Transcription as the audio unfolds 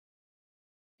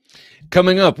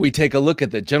Coming up, we take a look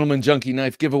at the Gentleman Junkie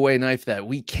knife giveaway knife that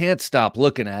we can't stop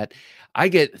looking at. I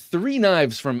get 3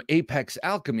 knives from Apex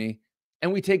Alchemy,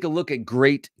 and we take a look at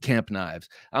great camp knives.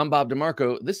 I'm Bob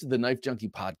DeMarco. This is the Knife Junkie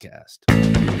podcast.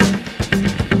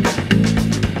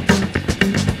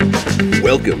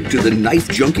 Welcome to the Knife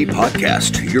Junkie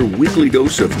podcast, your weekly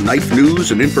dose of knife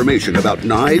news and information about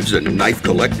knives and knife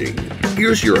collecting.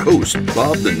 Here's your host,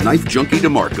 Bob the Knife Junkie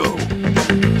DeMarco.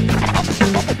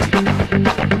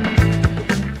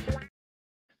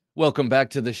 Welcome back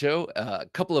to the show. A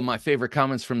couple of my favorite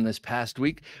comments from this past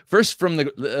week. First, from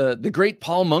the great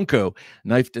Paul Munko,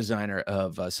 knife designer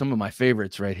of some of my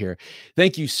favorites right here.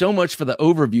 Thank you so much for the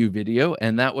overview video,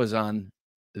 and that was on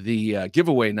the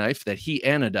giveaway knife that he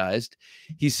anodized.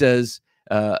 He says,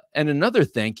 and another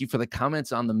thank you for the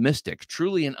comments on the Mystic.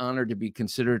 Truly an honor to be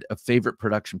considered a favorite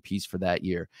production piece for that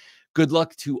year. Good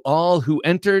luck to all who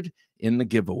entered in the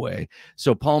giveaway.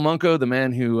 So Paul Munko, the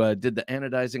man who did the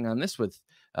anodizing on this with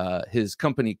his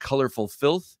company Colorful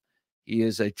Filth. He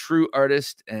is a true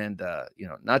artist, and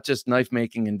not just knife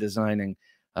making and designing,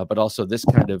 but also this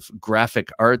kind of graphic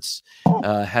arts.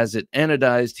 Has it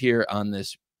anodized here on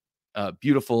this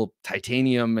beautiful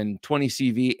titanium and 20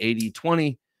 CV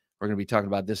AD-20. We're going to be talking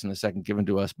about this in a second, given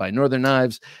to us by Northern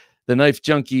Knives, the Knife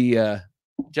Junkie,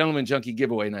 Gentleman Junkie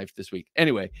giveaway knife this week.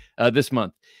 Anyway, this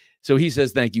month. So he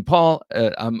says, thank you, Paul.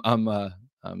 I'm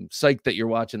psyched that you're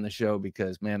watching the show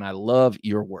because, man, I love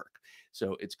your work.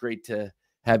 So it's great to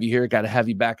have you here. Got to have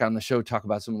you back on the show, talk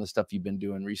about some of the stuff you've been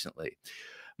doing recently.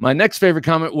 My next favorite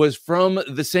comment was from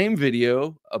the same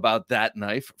video about that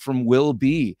knife from Will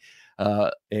B,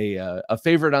 a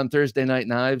favorite on Thursday Night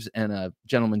Knives and a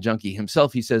Gentleman Junkie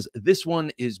himself. He says, this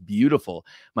one is beautiful.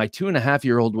 My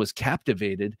 2.5-year-old was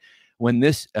captivated when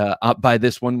by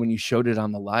this one when you showed it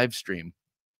on the live stream.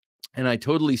 And I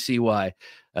totally see why,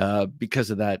 because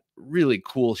of that really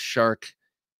cool shark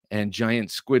and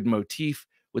giant squid motif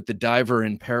with the diver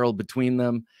in peril between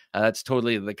them. That's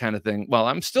totally the kind of thing. Well,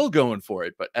 I'm still going for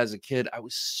it, but as a kid, I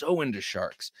was so into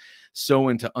sharks, so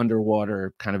into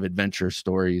underwater kind of adventure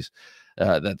stories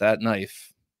that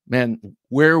knife, man,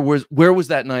 where was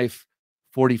that knife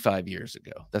 45 years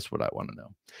ago? That's what I want to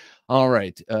know. All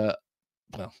right.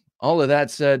 Well, all of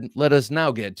that said, let us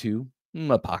now get to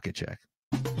a pocket check.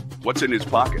 What's in his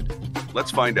pocket?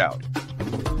 Let's find out.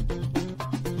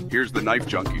 Here's the Knife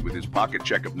Junkie with his pocket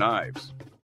check of knives.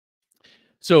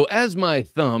 So as my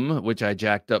thumb, which I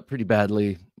jacked up pretty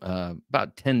badly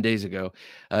about 10 days ago,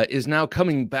 is now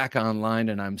coming back online,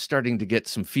 and I'm starting to get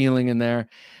some feeling in there.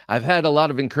 I've had a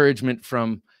lot of encouragement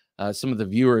from some of the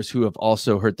viewers who have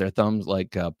also hurt their thumbs,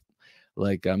 like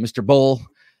Mr. Bull.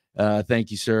 Thank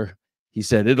you, sir. He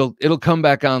said it'll come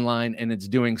back online, and it's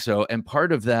doing so. And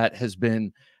part of that has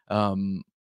been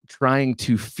trying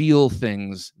to feel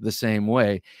things the same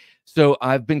way. So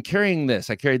I've been carrying this.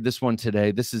 I carried this one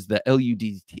today. This is the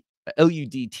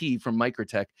LUDT from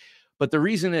Microtech. But the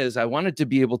reason is I wanted to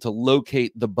be able to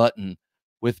locate the button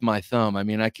with my thumb. I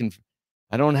mean, I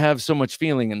don't have so much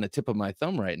feeling in the tip of my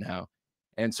thumb right now.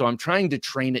 And so I'm trying to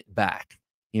train it back.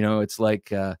 You know, it's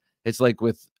like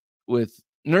with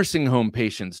nursing home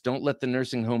patients. Don't let the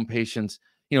nursing home patients,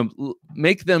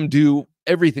 make them do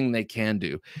everything they can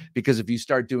do, because if you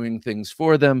start doing things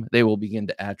for them, they will begin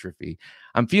to atrophy.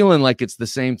 I'm feeling like it's the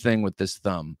same thing with this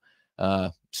thumb.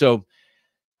 So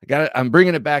I'm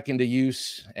bringing it back into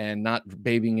use and not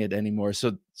babying it anymore.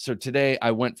 So today I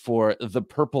went for the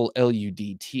purple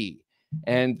LUDT,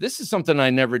 and this is something I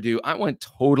never do. I went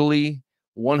totally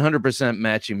 100%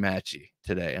 matchy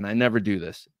today, and I never do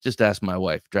this. Just ask my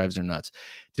wife, drives her nuts.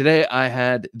 Today I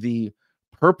had the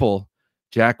purple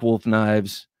Jack Wolf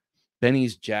Knives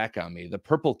Benny's Jack on me, the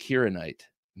purple Kieranite.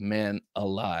 Man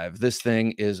alive, this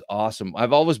thing is awesome.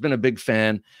 I've always been a big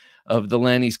fan of the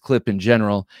Lanny's clip in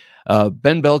general.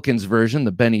 Ben Belkin's version,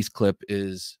 the Benny's clip,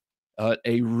 is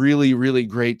a really, really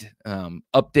great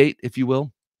update, if you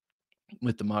will,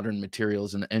 with the modern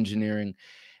materials and the engineering.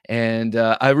 And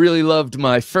I really love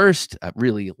my first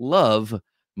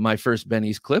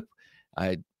Benny's clip.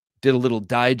 I did a little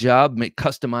dye job,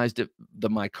 customized it, the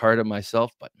micarta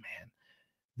myself, but man,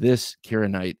 this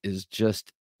Kieranite is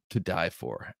just to die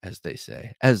for, as they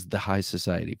say, as the high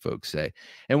society folks say.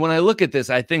 And when I look at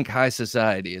this, I think high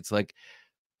society. It's like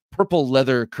purple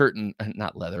leather curtain,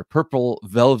 not leather, purple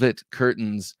velvet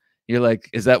curtains. You're like,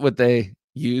 is that what they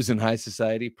use in high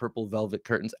society? Purple velvet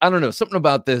curtains? I don't know. Something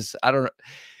about this. I don't know.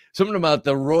 Something about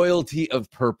the royalty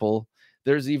of purple.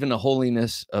 There's even a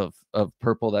holiness of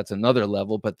purple. That's another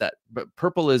level, but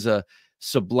purple is a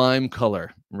sublime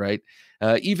color, right?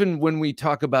 Even when we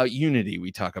talk about unity,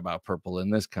 we talk about purple in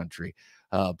this country.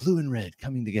 blue and red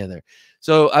coming together.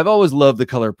 So I've always loved the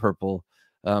color purple.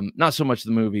 Not so much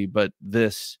the movie, but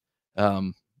this,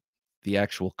 the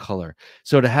actual color.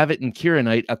 So to have it in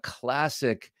Kieranite, a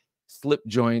classic slip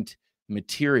joint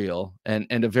material and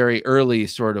a very early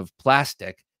sort of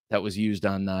plastic that was used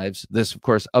on knives. This, of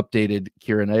course, updated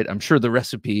Kieranite. I'm sure the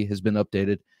recipe has been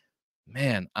updated.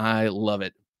 Man, I love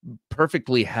it.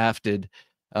 Perfectly hafted.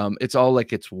 It's all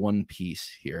like it's one piece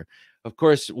here. Of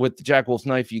course, with the Jack Wolf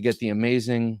knife, you get the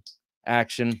amazing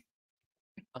action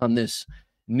on this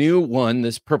new one,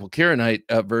 this purple Kieranite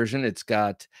version. It's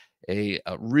got a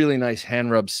really nice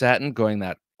hand rub satin going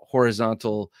that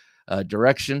horizontal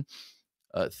direction.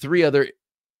 3 other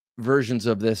versions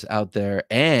of this out there,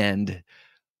 and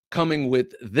coming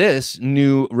with this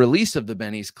new release of the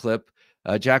Benny's clip,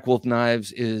 Jack Wolf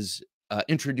Knives is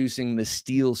introducing the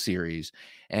Steel series,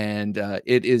 and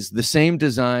it is the same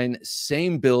design,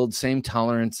 same build, same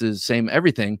tolerances, same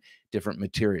everything, different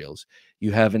materials.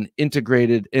 You have an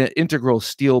integrated integral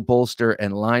steel bolster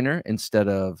and liner instead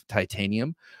of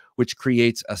titanium, which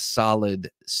creates a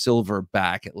solid silver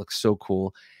back. It looks so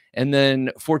cool. And then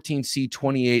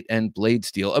 14C28 and blade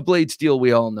steel, a blade steel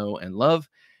we all know and love,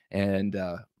 and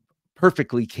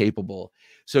perfectly capable.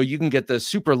 So you can get the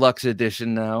Super Luxe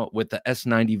edition now with the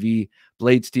S90V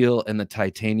blade steel and the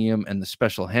titanium and the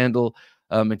special handle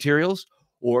materials,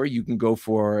 or you can go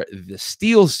for the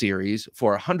Steel series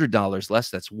for $100 less.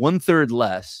 That's 1/3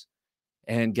 less,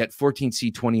 and get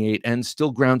 14C28 and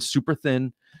still ground super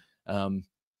thin.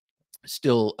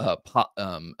 Still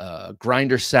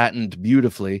grinder satined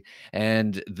beautifully,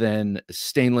 and then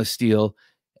stainless steel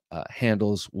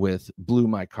handles with blue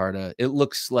micarta. It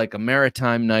looks like a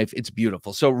maritime knife. It's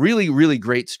beautiful. So really, really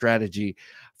great strategy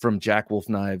from Jack Wolf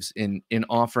Knives in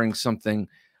offering something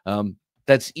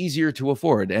that's easier to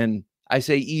afford. And I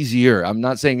say easier. I'm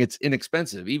not saying it's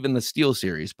inexpensive, even the Steel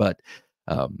series, but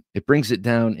it brings it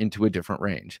down into a different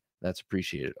range. That's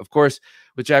appreciated. Of course,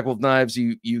 with Jack Wolf Knives,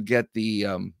 you get the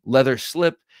leather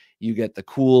slip, you get the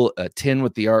cool tin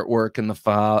with the artwork and the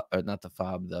fob, not the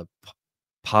fob, the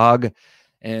pog,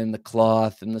 and the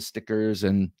cloth and the stickers,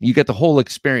 and you get the whole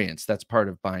experience. That's part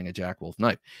of buying a Jack Wolf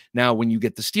knife. Now, when you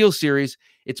get the Steel series,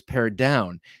 it's pared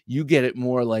down. You get it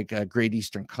more like a Great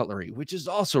Eastern Cutlery, which is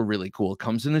also really cool. It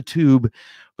comes in a tube,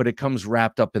 but it comes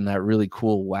wrapped up in that really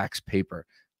cool wax paper.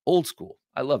 Old school.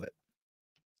 I love it.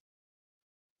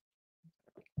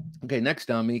 Okay, next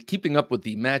on me, keeping up with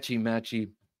the matchy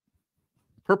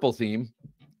purple theme.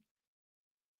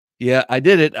 Yeah, I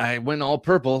did it. I went all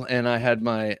purple, and I had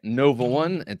my Nova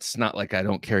one. It's not like I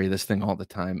don't carry this thing all the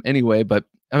time anyway, but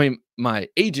I mean, my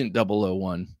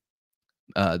Agent-001.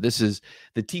 This is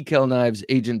the T.Kell Knives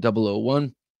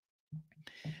Agent-001.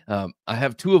 I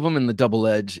have 2 of them in the double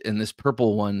edge, and this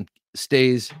purple one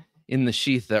stays in the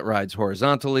sheath that rides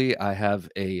horizontally. I have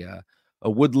a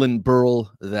Woodland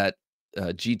Burl, that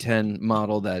G10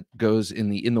 model that goes in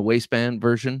the waistband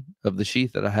version of the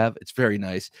sheath that I have. It's very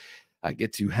nice. I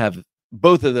get to have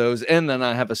both of those, and then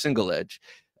I have a single edge.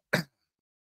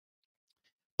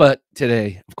 But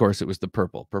today, of course, it was the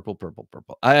purple.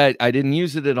 I didn't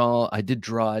use it at all. I did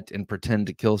draw it and pretend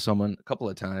to kill someone a couple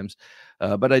of times,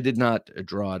 but I did not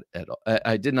draw it at all.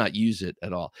 I did not use it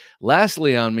at all.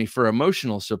 Lastly, on me, for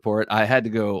emotional support, I had to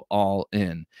go all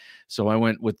in. So I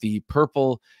went with the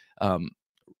purple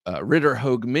Ritter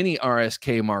Hogue Mini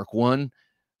RSK Mk1.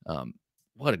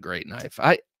 What a great knife.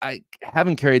 I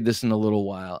haven't carried this in a little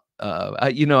while.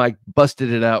 I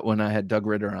busted it out when I had Doug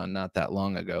Ritter on not that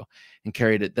long ago and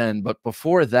carried it then. But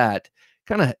before that,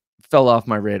 kind of fell off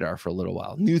my radar for a little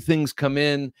while. New things come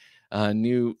in,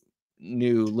 new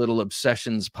little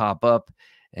obsessions pop up,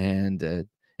 and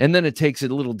then it takes a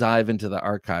little dive into the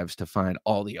archives to find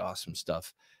all the awesome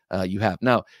stuff you have.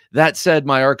 Now, that said,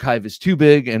 my archive is too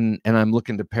big, and I'm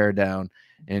looking to pare down.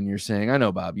 And you're saying, I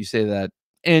know, Bob, you say that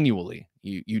annually.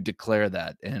 You declare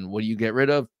that, and what do you get rid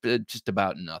of? Just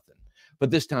about nothing. But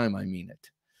this time I mean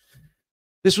it.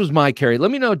 This was my carry.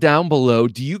 Let me know down below,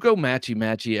 do you go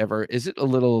matchy ever? Is it a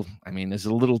little, is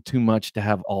it a little too much to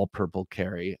have all purple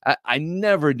carry? I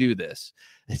never do this.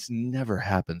 This never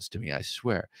happens to me, I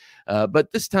swear.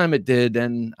 But this time it did,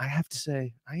 and I have to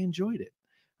say, I enjoyed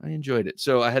it.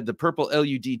 So I had the purple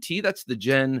LUDT. That's the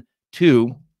Gen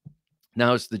 2.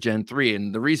 Now it's the Gen 3.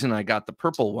 And the reason I got the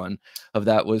purple one of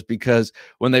that was because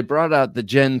when they brought out the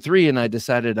Gen 3 and I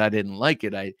decided I didn't like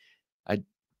it,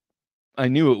 I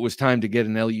knew it was time to get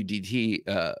an LUDT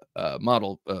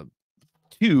model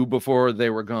 2 before they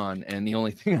were gone. And the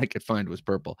only thing I could find was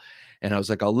purple. And I was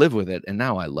like, I'll live with it. And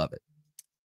now I love it.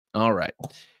 All right.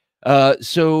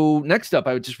 So next up,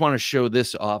 I would just want to show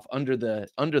this off under the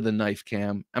knife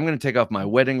cam. I'm going to take off my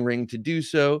wedding ring to do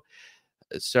so.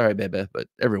 sorry, baby, but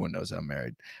everyone knows I'm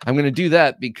married. I'm going to do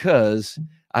that because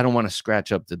I don't want to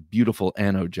scratch up the beautiful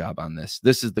anode job on this.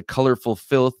 This is the Colorful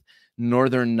Filth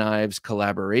Northern Knives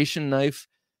collaboration knife.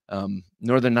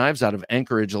 Northern Knives out of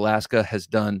Anchorage, Alaska, has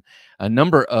done a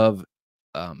number of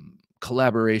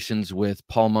collaborations with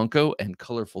Paul Munko and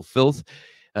Colorful Filth.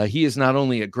 He is not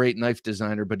only a great knife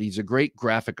designer, but he's a great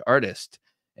graphic artist.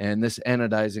 And this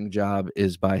anodizing job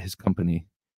is by his company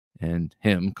and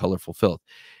him, Colorful Filth.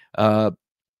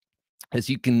 As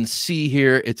you can see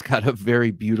here, it's got a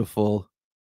very beautifully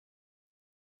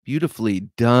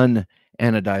done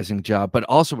anodizing job, but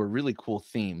also a really cool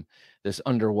theme, this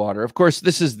underwater. Of course,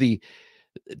 this is the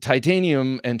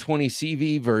titanium and 20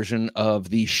 CV version of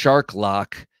the Shark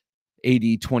Lock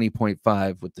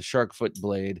AD-20.5 with the shark foot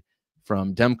blade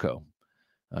from Demko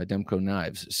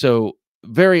Knives. So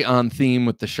very on theme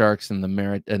with the sharks and the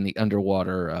merit and the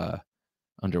underwater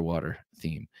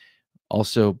theme.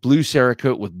 Also, blue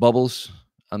Cerakote with bubbles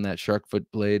on that shark foot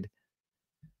blade.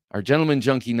 Our Gentleman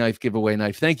Junkie knife giveaway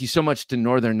knife. Thank you so much to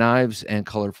Northern Knives and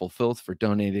Colorful Filth for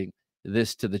donating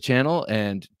this to the channel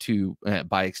and to,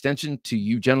 by extension, to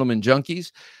you Gentleman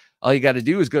Junkies. All you got to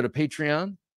do is go to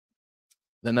Patreon,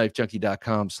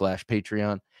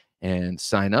 TheKnifeJunkie.com/Patreon, and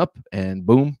sign up, and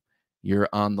boom, you're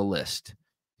on the list.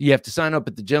 You have to sign up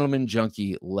at the Gentleman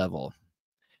Junkie level.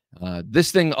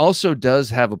 This thing also does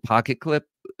have a pocket clip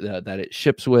that it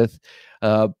ships with,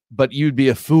 but you'd be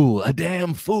a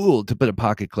damn fool to put a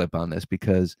pocket clip on this,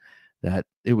 because that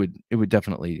it would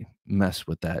definitely mess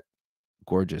with that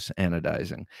gorgeous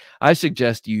anodizing. I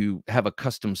suggest you have a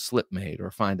custom slip made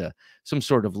or find some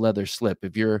sort of leather slip.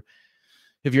 If you're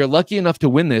lucky enough to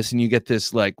win this and you get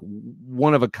this like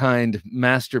one of a kind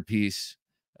masterpiece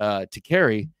to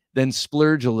carry, then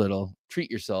splurge a little,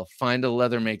 treat yourself, find a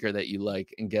leather maker that you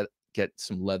like, and get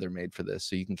some leather made for this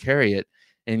so you can carry it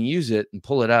and use it and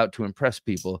pull it out to impress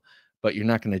people, but you're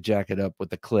not going to jack it up with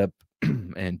the clip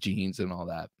and jeans and all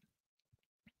that.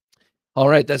 All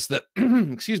right, that's the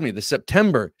excuse me, the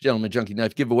September Gentleman Junkie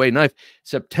knife giveaway knife,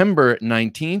 September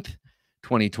 19th,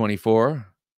 2024.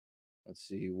 Let's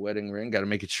see, wedding ring, got to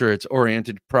make it sure it's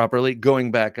oriented properly.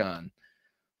 Going back on.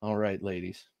 All right,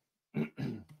 ladies.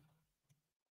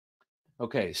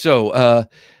 Okay, so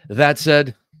that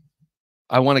said,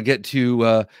 I want to get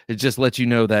to just let you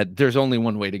know that there's only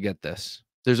one way to get this.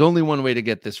 There's only one way to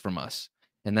get this from us,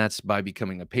 and that's by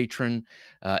becoming a patron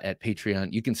at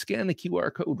Patreon. You can scan the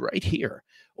QR code right here,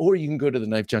 or you can go to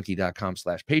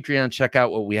TheKnifeJunkie.com/Patreon, check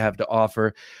out what we have to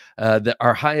offer.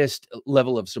 Our highest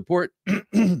level of support,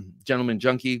 Gentleman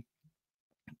Junkie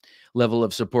level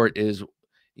of support, is,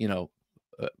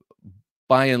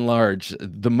 by and large,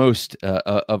 the most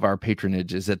of our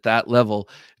patronage is at that level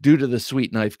due to the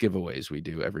sweet knife giveaways we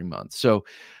do every month. So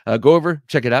go over,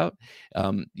 check it out.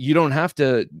 You don't have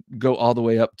to go all the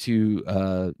way up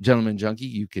to Gentleman Junkie.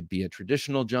 You could be a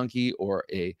traditional junkie or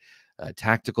a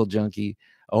tactical junkie,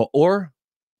 or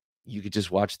you could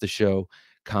just watch the show,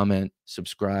 comment,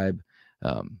 subscribe,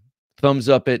 thumbs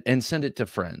up it, and send it to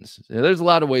friends. There's a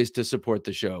lot of ways to support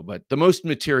the show, but the most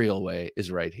material way is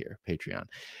right here, Patreon.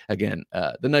 Again,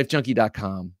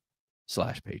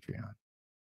 TheKnifeJunkie.com/Patreon.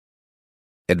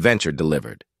 Adventure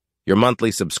Delivered, your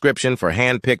monthly subscription for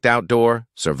hand-picked outdoor,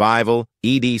 survival,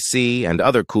 EDC, and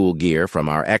other cool gear from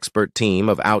our expert team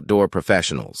of outdoor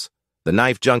professionals.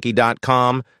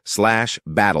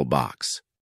 TheKnifeJunkie.com/BattleBox.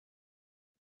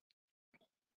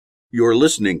 You're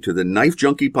listening to the Knife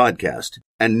Junkie podcast.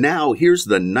 And now here's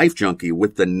the Knife Junkie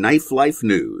with the Knife Life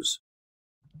News.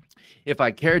 If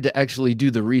I cared to actually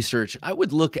do the research, I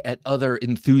would look at other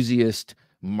enthusiast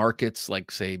markets,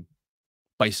 like, say,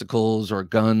 bicycles or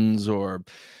guns or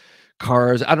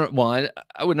cars. I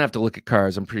wouldn't have to look at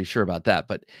cars. I'm pretty sure about that.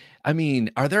 But I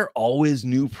mean, are there always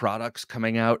new products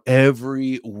coming out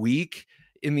every week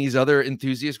in these other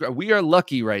enthusiast? We are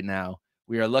lucky right now.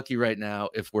 We are lucky right now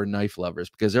if we're knife lovers,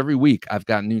 because every week I've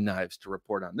got new knives to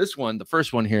report on. This one, the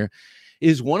first one here,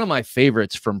 is one of my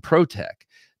favorites from ProTech,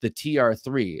 the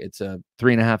TR3. It's a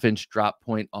 3.5-inch drop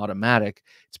point automatic.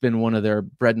 It's been one of their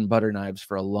bread and butter knives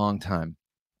for a long time.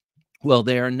 Well,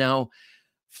 they are now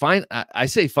fine. I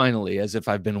say finally as if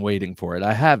I've been waiting for it.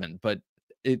 I haven't, but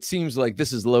it seems like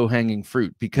this is low-hanging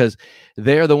fruit, because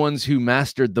they're the ones who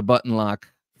mastered the button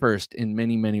lock first in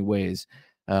many, many ways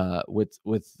with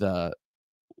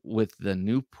the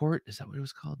Newport. Is that what it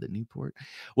was called? The Newport?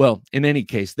 Well, in any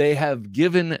case, they have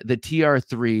given the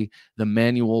TR3 the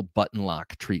manual button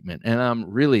lock treatment, and I'm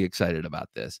really excited about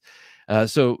this.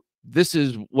 So this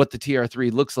is what the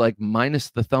TR3 looks like minus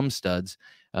the thumb studs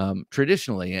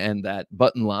traditionally, and that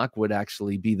button lock would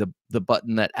actually be the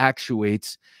button that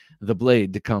actuates the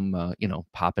blade to come,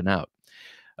 popping out.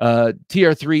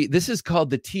 TR3, this is called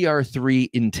the TR3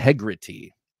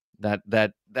 Integrity.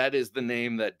 That is the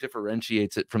name that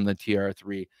differentiates it from the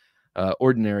TR3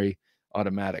 ordinary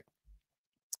automatic.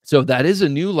 So that is a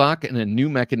new lock and a new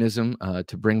mechanism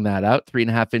to bring that out.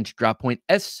 3.5-inch drop point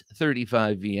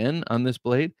S35VN on this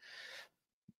blade.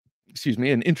 Excuse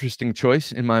me, an interesting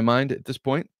choice in my mind at this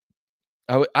point.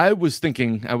 I was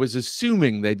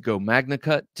assuming they'd go Magna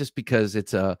Cut just because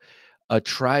it's a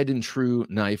tried and true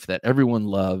knife that everyone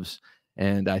loves,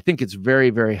 and I think it's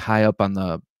very, very high up on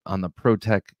the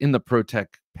ProTech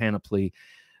panoply.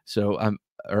 So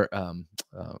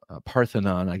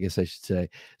Parthenon, I guess I should say.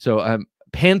 So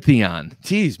Pantheon.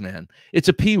 Geez, man, it's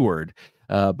a P word,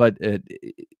 but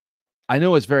I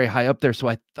know it's very high up there, so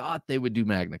I thought they would do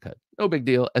Magna Cut. No big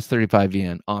deal.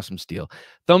 S35VN, awesome steel.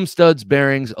 Thumb studs,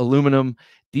 bearings, aluminum,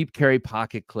 deep carry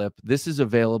pocket clip. This is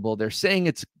available. They're saying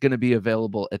it's going to be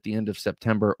available at the end of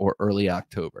September or early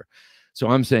October. So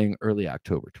I'm saying early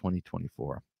October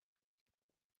 2024.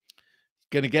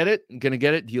 Gonna get it? Gonna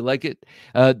get it? Do you like it?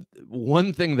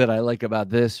 One thing that I like about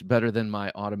this better than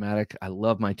my automatic, I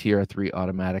love my TR3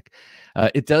 automatic.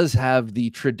 It does have the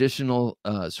traditional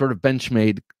sort of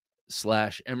Benchmade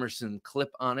 / Emerson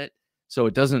clip on it, so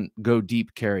it doesn't go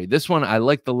deep carry. This one, I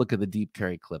like the look of the deep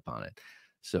carry clip on it.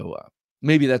 So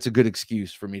maybe that's a good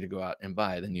excuse for me to go out and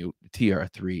buy the new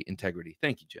TR3 Integrity.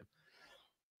 Thank you,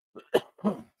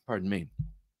 Jim. Pardon me.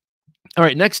 All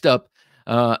right, next up,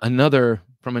 another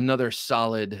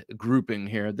solid grouping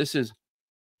here. This is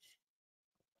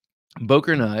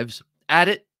Boker Knives at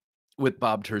it with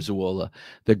Bob Terzuola,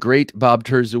 the great Bob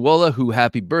Terzuola, who,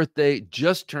 happy birthday,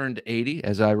 just turned 80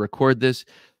 as I record this.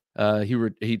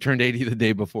 He turned 80 the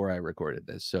day before I recorded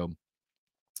this. So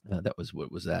that was,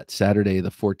 what was that? Saturday,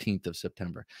 the 14th of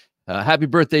September. Happy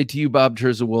birthday to you, Bob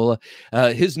Terzuola.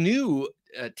 His new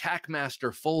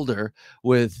Tac-Master folder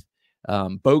with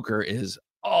Boker is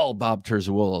all Bob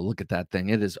Terzuola. Look at that thing.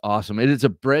 It is awesome. It is a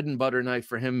bread and butter knife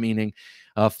for him, meaning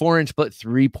 4-inch but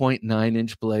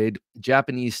 3.9-inch blade,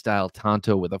 Japanese style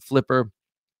tanto with a flipper.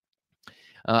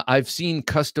 I've seen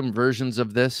custom versions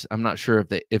of this. I'm not sure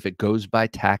if it goes by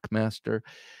Tac-Master,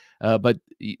 but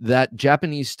that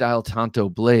Japanese style tanto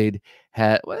blade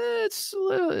it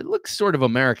looks sort of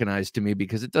Americanized to me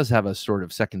because it does have a sort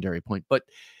of secondary point, but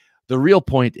the real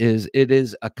point is it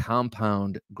is a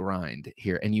compound grind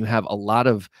here, and you have a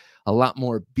lot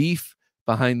more beef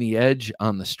behind the edge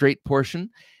on the straight portion,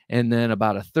 and then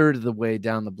about a third of the way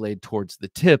down the blade towards the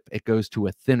tip, it goes to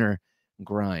a thinner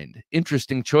grind.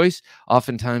 Interesting choice.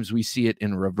 Oftentimes we see it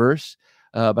in reverse,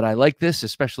 but I like this,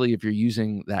 especially if you're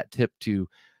using that tip to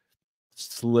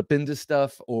slip into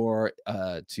stuff or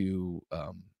to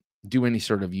do any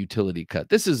sort of utility cut.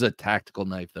 This is a tactical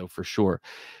knife, though, for sure.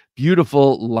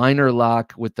 Beautiful liner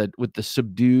lock with the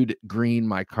subdued green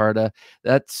micarta.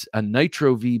 That's a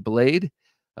Nitro V blade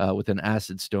with an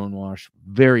acid stonewash.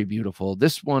 Very beautiful.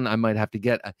 This one I might have to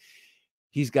get.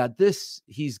 He's got this.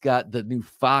 He's got the new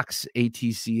Fox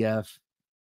ATCF,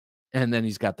 and then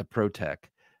he's got the ProTech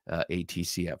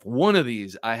ATCF. One of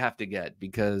these I have to get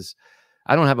because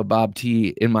I don't have a Bob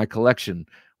T in my collection,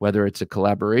 whether it's a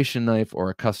collaboration knife or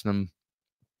a custom.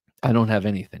 I don't have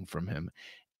anything from him,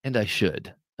 and I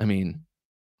should. I mean,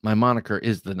 my moniker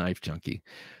is the Knife Junkie.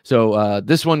 So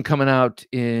this one coming out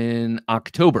in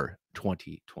October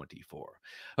 2024.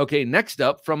 Okay, next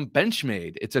up from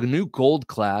Benchmade. It's a new gold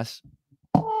class.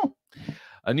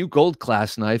 A new gold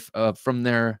class knife from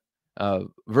their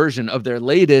version of their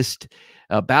latest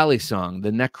Balisong,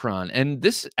 the Necron. And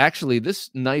this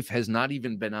knife has not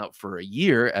even been out for a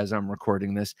year as I'm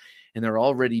recording this, and they're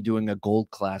already doing a gold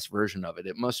class version of it.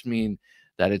 It must mean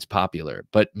that it's popular,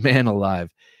 but man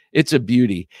alive, it's a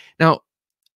beauty. Now,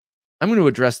 I'm going to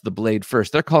address the blade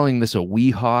first. They're calling this a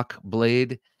Weehawk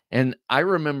blade, and I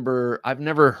remember I've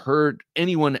never heard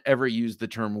anyone ever use the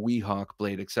term Weehawk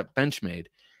blade except Benchmade,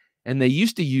 and they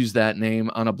used to use that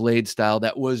name on a blade style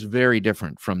that was very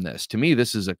different from this. To me,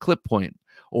 this is a clip point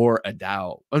or a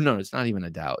dowel. Oh, no, it's not even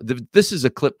a dowel. This is a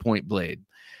clip point blade,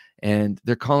 and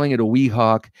they're calling it a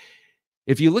Weehawk.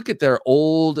 If you look at their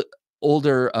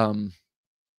older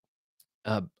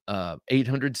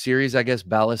 800 series, I guess,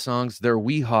 Balisongs, their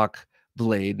Weehawk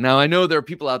blade. Now, I know there are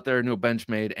people out there who know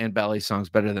Benchmade and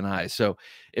Balisongs better than I. So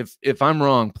if I'm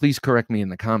wrong, please correct me in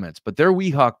the comments. But their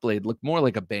Weehawk blade looked more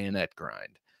like a bayonet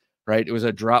grind, right? It was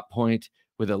a drop point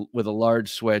with a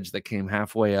large swedge that came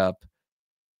halfway up,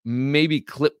 maybe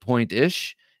clip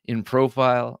point-ish in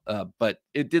profile, but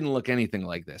it didn't look anything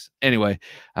like this. Anyway,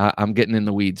 I'm getting in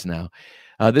the weeds now.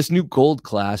 This new gold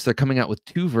class, they're coming out with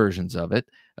 2 versions of it,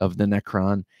 of the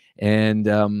Necron, and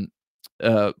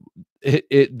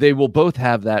They will both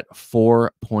have that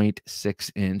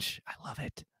 4.6 inch. I love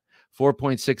it.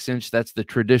 4.6 inch. That's the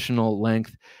traditional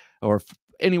length, or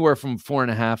anywhere from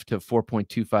 4.5 to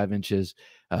 4.25 inches,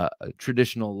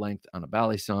 traditional length on a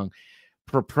Balisong.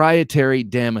 Proprietary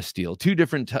Damasteel, two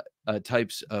different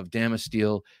types of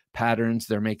Damasteel patterns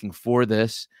they're making for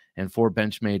this and for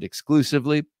Benchmade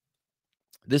exclusively.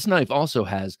 This knife also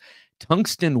has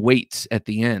tungsten weights at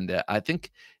the end. I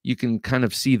think you can kind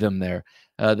of see them there.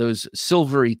 Those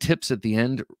silvery tips at the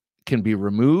end can be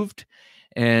removed.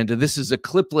 And this is a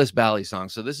clipless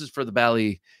Balisong. So this is for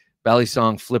the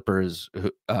Balisong flippers.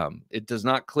 It does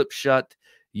not clip shut.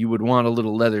 You would want a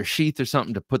little leather sheath or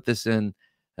something to put this in.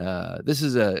 This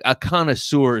is a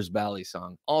connoisseur's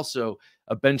Balisong. Also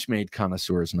a Benchmade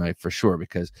connoisseur's knife for sure,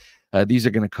 because these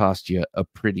are going to cost you a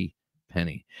pretty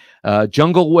penny.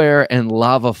 Jungle Wear and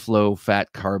Lava Flow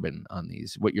fat carbon on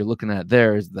these. What you're looking at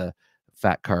there is the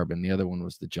fat carbon. The other one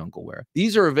was the Jungle Wear.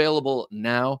 These are available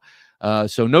now,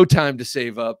 so no time to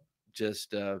save up.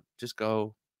 Just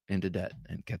go into debt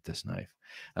and get this knife.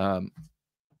 I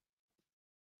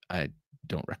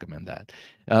don't recommend that.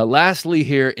 Lastly,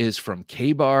 here is from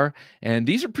K-Bar, and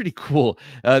these are pretty cool.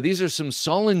 These are some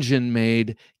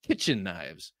Solingen-made kitchen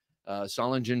knives.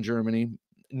 Solingen, Germany,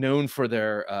 known for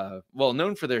their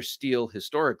steel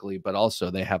historically, but also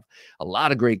they have a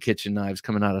lot of great kitchen knives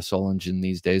coming out of Solingen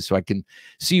these days. So I can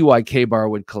see why K-Bar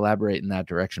would collaborate in that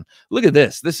direction. Look at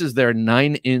this. This is their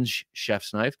 9-inch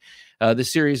chef's knife. The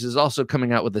series is also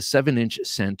coming out with a 7-inch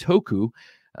Santoku,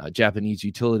 Japanese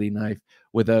utility knife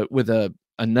with a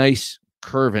nice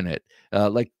curve in it.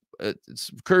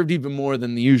 It's curved even more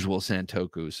than the usual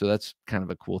Santoku. So that's kind of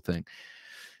a cool thing.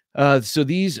 So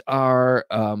these are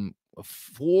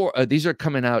these are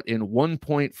coming out in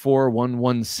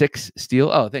 1.4116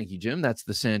 steel. Oh, thank you, Jim. That's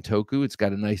the Santoku. It's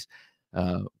got a nice,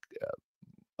 an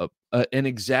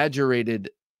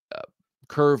exaggerated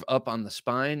curve up on the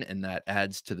spine, and that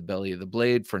adds to the belly of the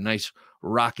blade for nice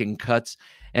rocking cuts.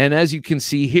 And as you can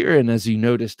see here, and as you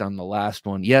noticed on the last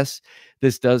one, yes,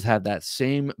 this does have that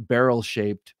same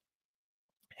barrel-shaped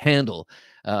handle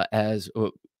as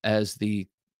the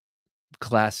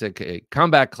classic,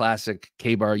 combat classic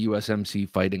K-Bar USMC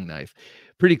fighting knife.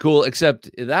 Pretty cool, except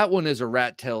that one is a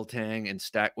rat tail tang and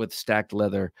stacked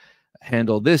leather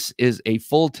handle. This is a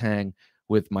full tang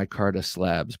with micarta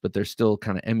slabs, but they're still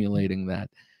kind of emulating that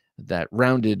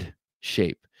rounded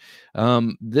shape.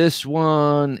 This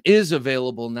one is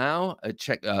available now.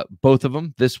 Check both of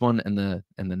them, this one and the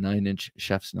 9-inch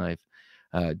chef's knife.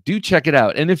 Do check it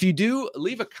out. And if you do,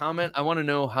 leave a comment. I want to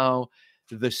know how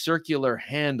the circular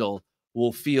handle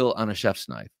will feel on a chef's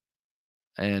knife,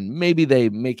 and maybe they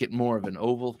make it more of an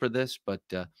oval for this, but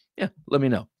yeah, let me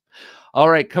know. All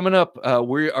right, coming up,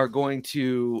 we are going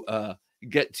to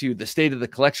get to the state of the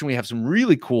collection. We have some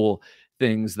really cool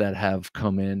things that have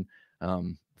come in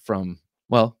from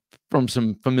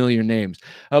some familiar names.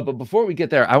 But before we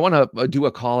get there, I want to do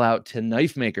a call out to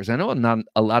knife makers. I know not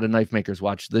a lot of knife makers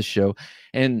watch this show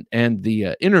and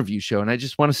the interview show. And I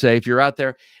just want to say, if you're out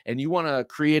there and you want to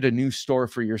create a new store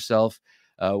for yourself,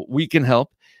 we can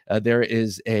help. There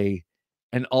is an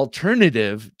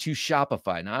alternative to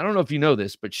Shopify. Now, I don't know if you know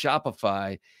this, but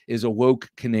Shopify is a woke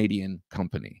Canadian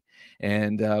company.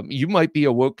 And you might be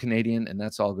a woke Canadian, and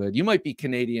that's all good. You might be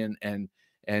Canadian and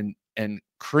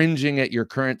cringing at your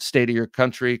current state of your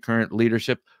country, current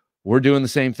leadership. We're doing the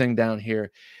same thing down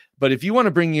here. But if you want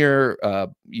to bring your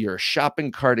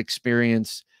shopping cart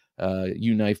experience,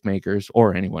 you knife makers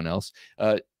or anyone else,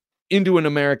 into an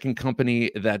American company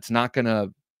that's not going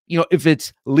to, if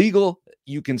it's legal,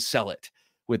 you can sell it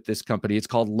with this company. It's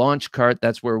called Launch Cart.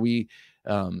 That's where we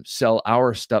sell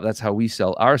our stuff. That's how we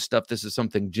sell our stuff. This is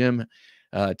something Jim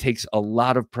takes a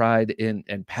lot of pride in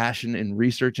and passion in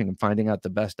researching and finding out the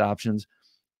best options,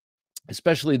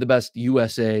 especially the best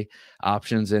USA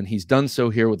options. And he's done so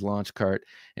here with Launch Cart,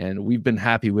 and we've been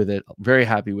happy with it, very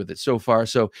happy with it so far.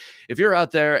 So if you're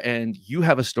out there and you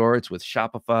have a store, it's with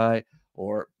Shopify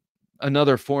or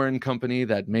another foreign company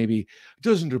that maybe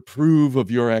doesn't approve of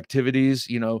your activities,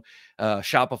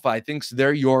 Shopify thinks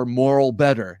they're your moral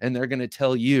better, and they're going to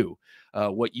tell you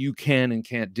what you can and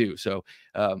can't do. So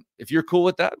if you're cool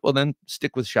with that, well, then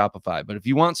stick with Shopify. But if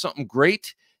you want something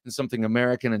great and something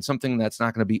American and something that's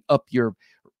not going to be up your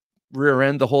rear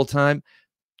end the whole time,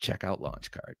 check out Launch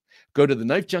Cart. Go to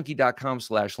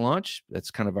TheKnifeJunkie.com/launch.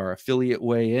 That's kind of our affiliate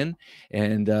way in,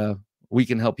 and we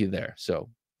can help you there. So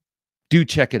do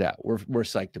check it out. We're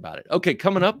psyched about it. Okay,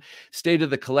 coming up, state of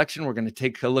the collection. We're going to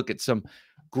take a look at some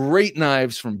great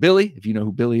knives from Billy. If you know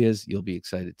who Billy is, you'll be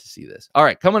excited to see this. All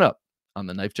right, coming up on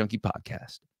the Knife Junkie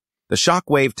podcast. The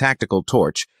Shockwave Tactical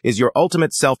Torch is your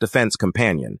ultimate self-defense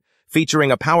companion,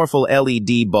 featuring a powerful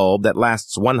LED bulb that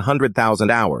lasts 100,000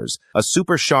 hours, a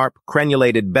super sharp,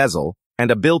 crenulated bezel,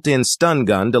 and a built-in stun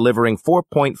gun delivering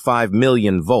 4.5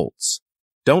 million volts.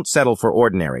 Don't settle for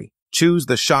ordinary. Choose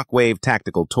the Shockwave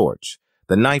Tactical Torch.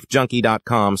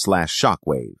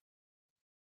 TheKnifeJunkie.com/Shockwave.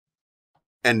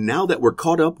 And now that we're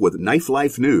caught up with Knife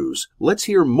Life news, let's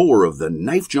hear more of the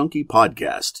Knife Junkie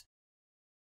podcast.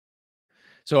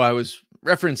 So I was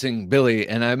referencing Billy,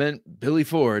 and I meant Billy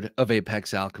Ford of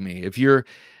Apex Alchemy. If you're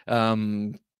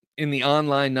in the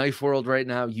online knife world right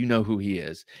now, you know who he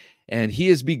is. And he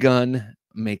has begun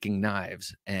making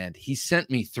knives, and he sent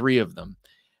me 3 of them.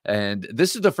 And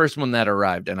this is the first one that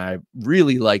arrived, and I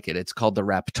really like it. It's called the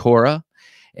Raptora.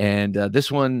 And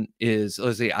this one is,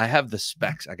 let's see, I have the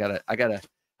specs. I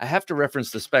have to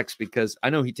reference the specs because I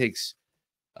know he takes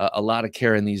a lot of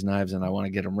care in these knives, and I want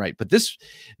to get them right. But this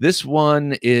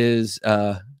one is,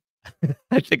 I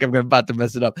think I'm about to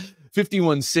mess it up.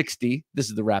 5160. This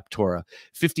is the Raptora.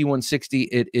 5160.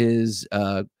 It is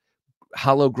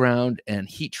hollow ground and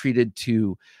heat treated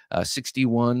to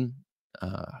 61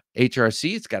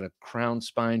 HRC. It's got a crown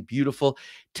spine, beautiful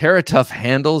TerraTough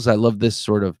handles. I love this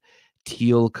sort of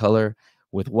teal color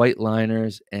with white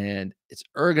liners, and it's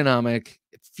ergonomic.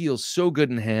 It feels so good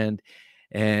in hand,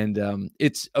 and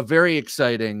it's a very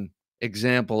exciting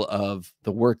example of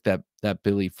the work that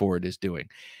Billy Ford is doing.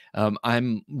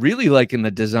 I'm really liking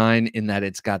the design in that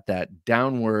it's got that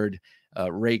downward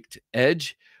raked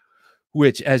edge,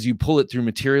 which as you pull it through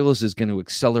materials is going to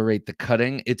accelerate the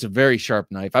cutting. It's a very sharp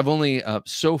knife. I've only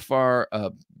so far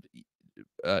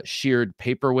sheared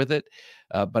paper with it,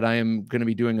 but I am going to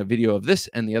be doing a video of this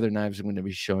and the other knives I'm going to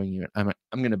be showing you.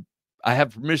 I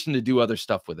have permission to do other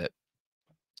stuff with it.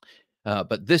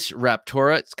 But this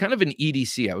Raptora, it's kind of an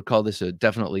EDC. I would call this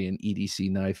definitely an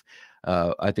EDC knife.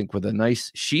 I think with a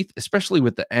nice sheath, especially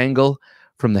with the angle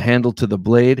from the handle to the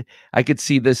blade. I could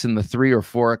see this in the 3 or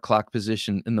 4 o'clock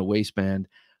position in the waistband,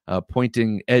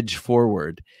 pointing edge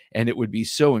forward, and it would be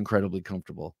so incredibly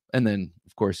comfortable. And then,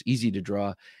 of course, easy to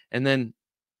draw. And then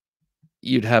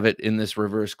you'd have it in this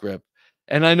reverse grip.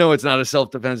 And I know it's not a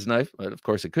self-defense knife, but of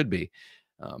course it could be.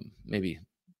 Maybe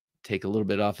take a little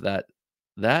bit off that,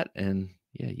 and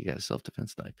yeah, you got a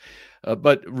self-defense knife.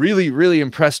 But really, really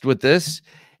impressed with this.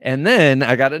 And then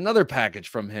I got another package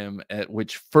from him,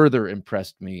 which further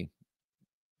impressed me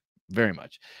very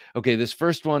much. Okay, this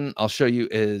first one I'll show you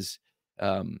is,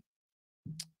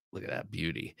 look at that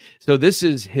beauty. So this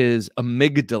is his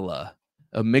amygdala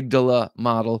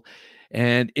model,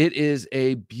 and it is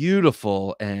a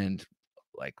beautiful and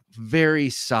like very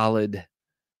solid.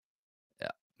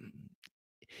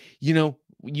 You know,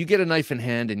 you get a knife in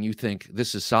hand and you think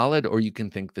this is solid, or you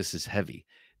can think this is heavy.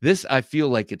 This, I feel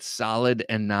like it's solid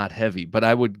and not heavy, but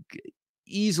I would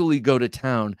easily go to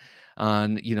town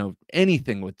on, you know,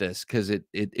 anything with this because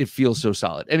it feels so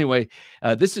solid. Anyway,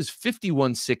 this is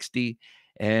 5160,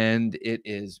 and it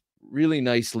is really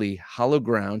nicely hollow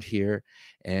ground here,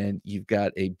 and you've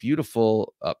got a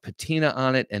beautiful patina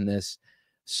on it and this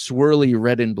swirly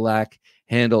red and black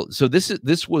handle. So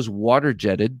this was water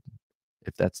jetted,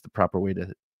 if that's the proper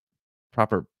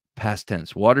past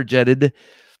tense, water jetted.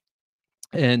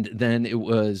 And then it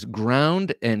was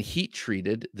ground and heat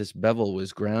treated. This bevel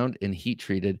was ground and heat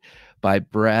treated by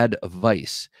Brad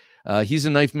Weiss. He's a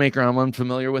knife maker I'm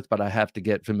unfamiliar with, but I have to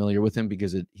get familiar with him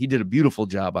because he did a beautiful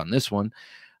job on this one.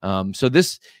 So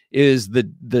this is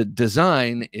the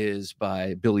design is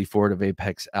by Billy Ford of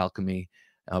Apex Alchemy,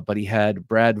 but he had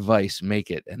Brad Weiss make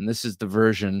it, and this is the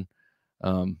version.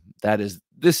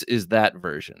 This is that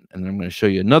version, and then I'm going to show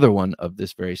you another one of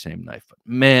this very same knife. But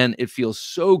man, it feels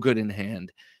so good in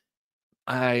hand.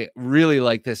 I really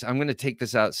like this. I'm going to take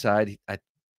this outside.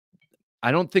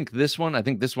 I don't think this one. I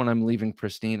think this one I'm leaving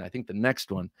pristine. I think the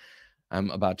next one I'm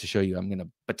about to show you, I'm going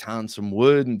to baton some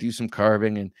wood and do some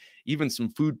carving and even some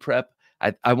food prep.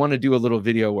 I want to do a little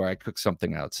video where I cook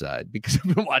something outside because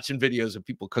I've been watching videos of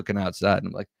people cooking outside, and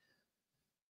I'm like,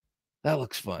 that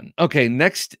looks fun. Okay,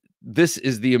 next. This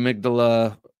is the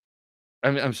amygdala.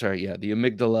 I'm sorry. Yeah, the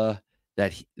amygdala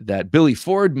that Billy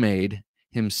Ford made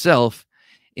himself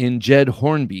in Jed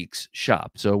Hornbeek's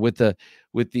shop. So with the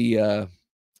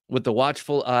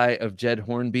watchful eye of Jed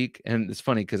Hornbeek, and it's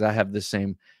funny because I have the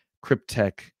same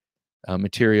Cryptek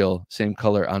material, same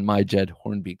color on my Jed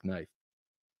Hornbeek knife.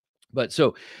 But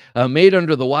so made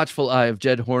under the watchful eye of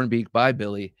Jed Hornbeek by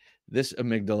Billy, this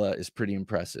amygdala is pretty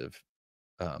impressive.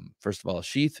 First of all,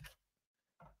 sheath.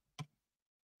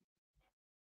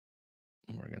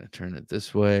 We're going to turn it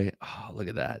this way. Oh, look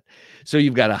at that. So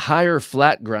you've got a higher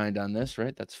flat grind on this,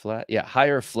 right? That's flat. Yeah,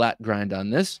 higher flat grind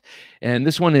on this. And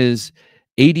this one is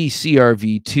 80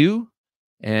 CRV2.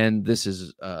 And this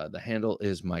is the handle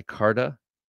is micarta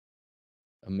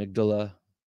amygdala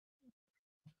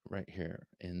right here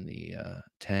in the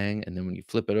tang. And then when you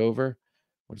flip it over,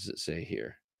 what does it say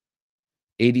here?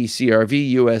 ADCRV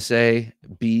USA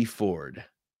B Ford.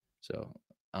 So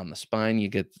on the spine, you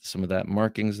get some of that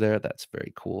markings there. That's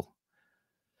very cool.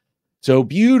 So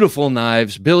beautiful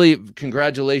knives. Billy,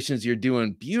 congratulations. You're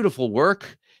doing beautiful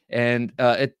work. And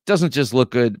it doesn't just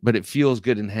look good, but it feels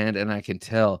good in hand. And I can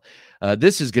tell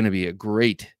this is going to be a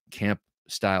great camp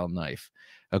style knife,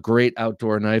 a great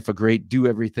outdoor knife, a great do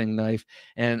everything knife.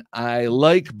 And I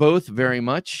like both very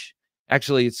much.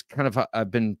 Actually, it's kind of, I've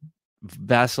been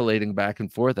vacillating back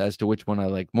and forth as to which one I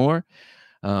like more.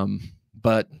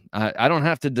 But I don't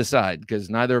have to decide because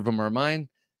neither of them are mine.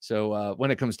 So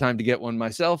when it comes time to get one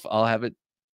myself, I'll have it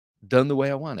done the way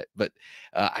I want it. But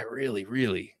I really,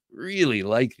 really, really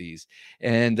like these.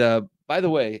 And by the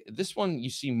way, this one, you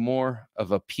see more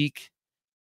of a peak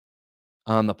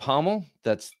on the pommel.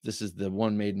 This is the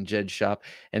one made in Jed's shop.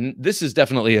 And this is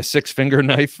definitely a 6-finger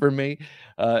knife for me.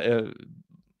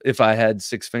 If I had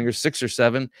 6 fingers, 6 or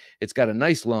 7, it's got a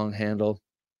nice long handle.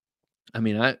 I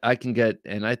mean, I can get,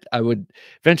 and I would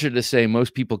venture to say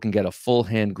most people can get a full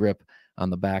hand grip on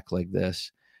the back like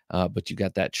this, but you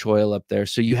got that choil up there.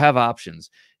 So you have options.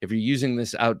 If you're using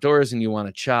this outdoors and you want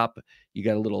to chop, you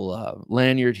got a little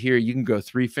lanyard here. You can go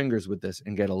 3 fingers with this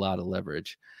and get a lot of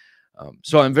leverage.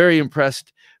 So I'm very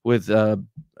impressed with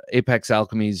Apex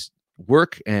Alchemy's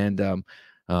work, and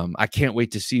I can't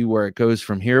wait to see where it goes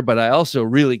from here. But I also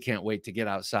really can't wait to get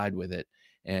outside with it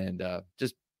and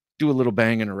just do a little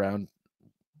banging around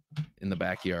in the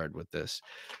backyard with this.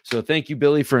 So thank you,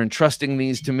 Billy, for entrusting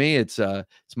these to me. It's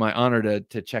my honor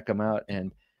to check them out,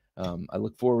 and I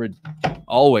look forward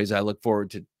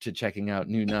to checking out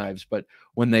new knives. But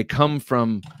when they come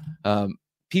from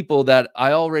people that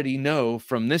I already know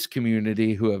from this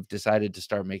community who have decided to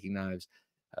start making knives,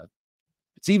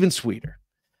 it's even sweeter.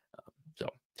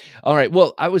 All right,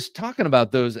 well, I was talking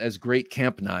about those as great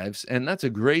camp knives, and that's a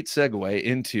great segue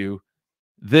into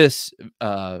this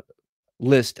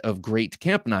list of great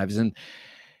camp knives. And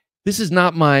this is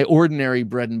not my ordinary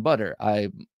bread and butter. I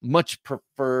much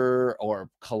prefer or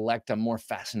collect, I'm more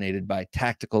fascinated by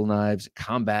tactical knives,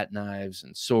 combat knives,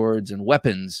 and swords and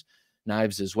weapons,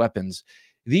 knives as weapons.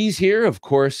 These here, of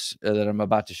course, that I'm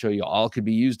about to show you, all could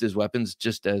be used as weapons,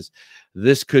 just as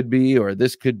this could be, or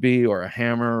a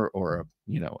hammer, or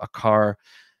a car.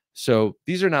 So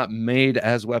these are not made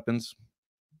as weapons.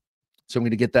 So I'm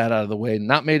going to get that out of the way.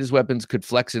 Not made as weapons, could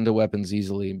flex into weapons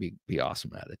easily and be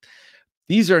awesome at it.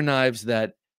 These are knives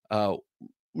that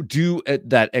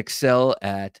that excel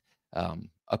at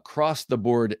across the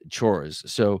board chores.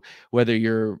 So whether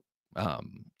you're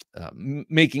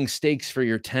making stakes for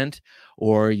your tent,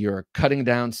 or you're cutting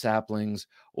down saplings,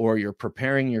 or you're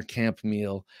preparing your camp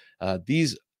meal,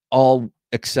 these all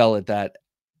excel at that.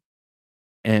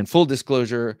 And full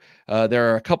disclosure,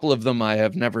 there are a couple of them I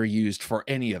have never used for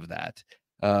any of that,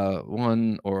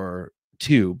 1 or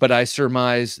 2, but I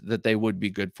surmise that they would be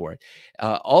good for it.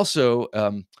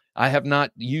 Also, I have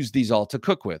not used these all to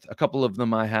cook with. A couple of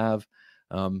them I have,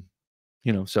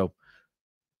 so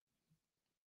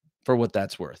for what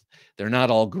that's worth. They're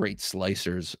not all great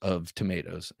slicers of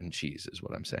tomatoes and cheese is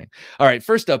what I'm saying. All right,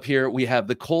 first up here, we have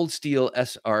the Cold Steel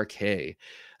SRK.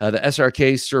 The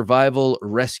SRK Survival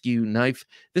Rescue Knife.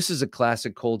 This is a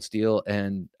classic Cold Steel,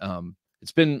 and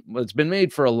it's been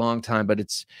made for a long time, but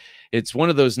it's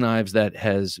one of those knives that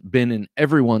has been in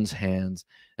everyone's hands,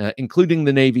 including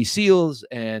the Navy SEALs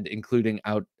and including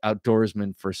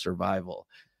outdoorsmen for survival.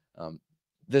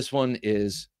 This one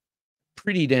is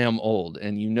pretty damn old,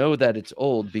 and you know that it's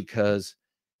old because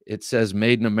it says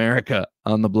made in America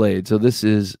on the blade. So this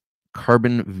is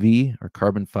carbon V or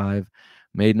carbon 5,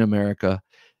 made in America.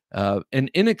 An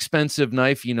inexpensive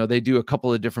knife. They do a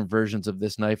couple of different versions of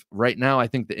this knife right now. I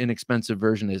think the inexpensive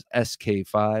version is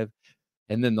SK5,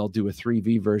 and then they'll do a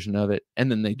 3V version of it, and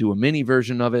then they do a mini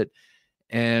version of it,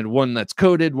 and one that's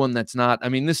coated, one that's not. I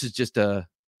mean, this is just a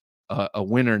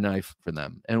winner knife for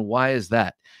them. And why is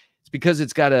that? It's because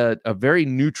it's got a very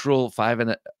neutral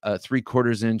 5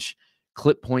 3/4 inch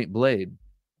clip point blade.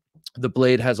 The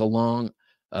blade has a long,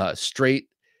 straight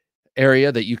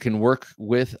area that you can work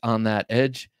with on that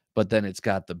edge, but then it's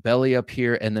got the belly up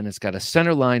here, and then it's got a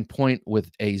center line point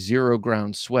with a 0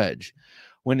 ground swedge.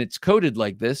 When it's coated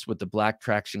like this, with the black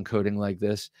traction coating like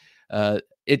this,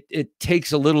 it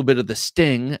takes a little bit of the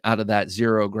sting out of that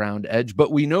 0 ground edge.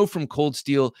 But we know from Cold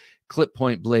Steel clip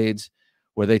point blades,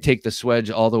 where they take the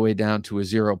swedge all the way down to a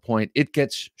 0 point, it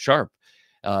gets sharp,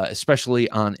 especially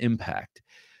on impact.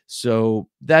 So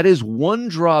that is one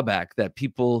drawback that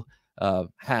people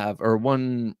have, or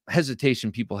one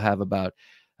hesitation people have about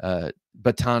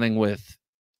batoning with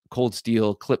cold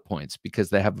steel clip points, because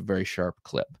they have a very sharp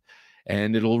clip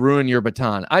and it'll ruin your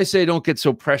baton. I say don't get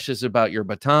so precious about your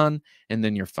baton, and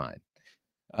then you're fine.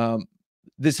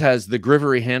 This has the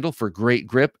Grivery handle for great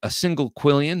grip, a single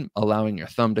quillion allowing your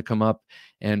thumb to come up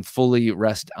and fully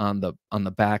rest on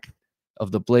the back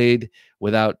of the blade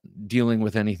without dealing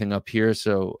with anything up here,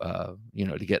 so you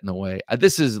know, to get in the way.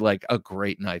 This is like a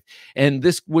great knife, and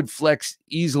this would flex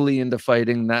easily into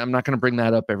fighting. I'm not going to bring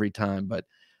that up every time, but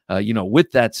you know,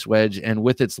 with that swedge and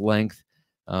with its length,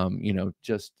 you know,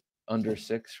 just under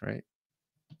 6, right?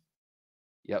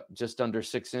 Yep, just under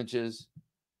 6 inches.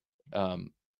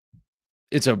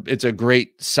 It's a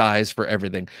great size for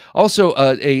everything. Also,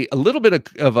 a little bit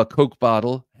of a Coke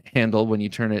bottle handle when you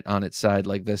turn it on its side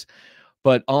like this,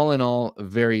 but all in all,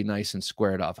 very nice and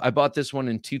squared off. I bought this one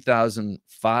in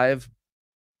 2005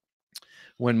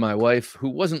 when my wife, who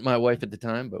wasn't my wife at the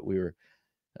time, but we were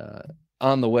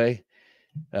on the way,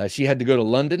 she had to go to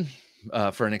London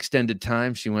for an extended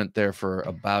time. She went there for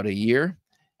about a year,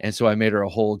 and so I made her a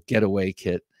whole getaway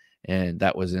kit, and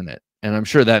that was in it. And I'm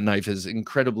sure that knife is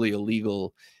incredibly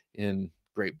illegal in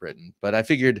Great Britain, but I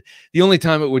figured the only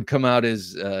time it would come out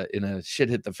is in a shit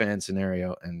hit the fan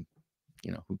scenario, and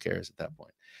you know, who cares at that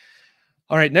point.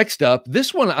 All right, next up,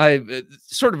 this one I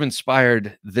sort of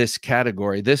inspired this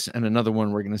category, this and another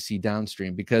one we're going to see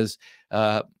downstream, because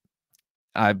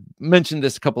I've mentioned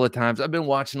this a couple of times. I've been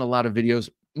watching a lot of videos,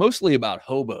 mostly about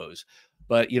hobos.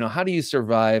 But, you know, how do you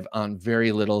survive on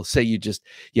very little? Say you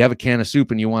have a can of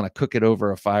soup and you want to cook it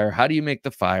over a fire. How do you make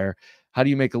the fire? How do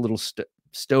you make a little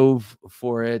stove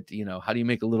for it? You know, how do you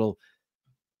make a little,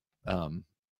 what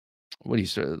do you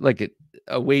say, like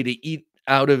a way to eat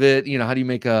out of it? You know, how do you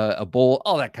make a bowl?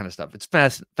 All that kind of stuff. It's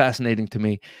fascinating to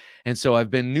me. And so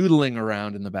I've been noodling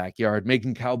around in the backyard,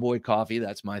 making cowboy coffee.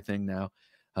 That's my thing now.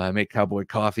 I make cowboy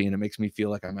coffee, and it makes me feel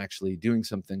like I'm actually doing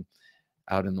something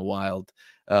out in the wild.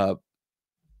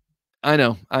 I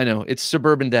know it's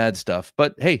suburban dad stuff,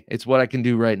 but hey, it's what I can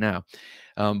do right now.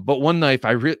 But one knife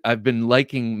I've been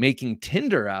liking making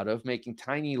tinder out of, making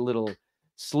tiny little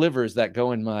slivers that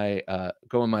go in my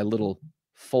little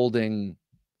folding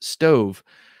stove,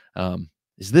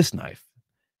 is this knife.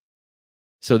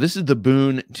 So this is the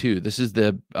Boone 2. This is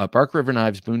the Bark River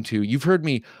Knives Boone 2. You've heard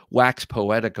me wax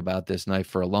poetic about this knife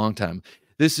for a long time.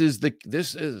 This is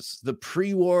the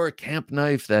pre-war camp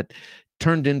knife that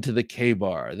turned into the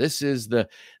K-bar. This is the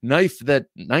knife that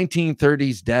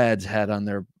 1930s dads had on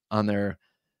their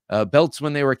belts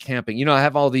when they were camping. You know, I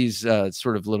have all these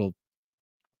sort of little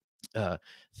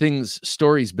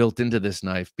stories built into this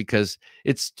knife because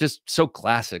it's just so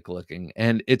classic looking,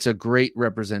 and it's a great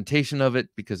representation of it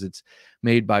because it's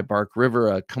made by Bark River,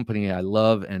 a company I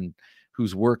love and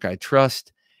whose work I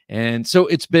trust. And so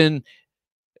it's been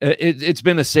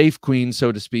a safe queen,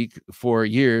 so to speak, for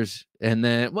years. And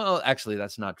then, well, actually,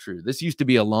 that's not true. This used to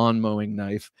be a lawn mowing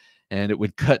knife, and it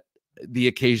would cut the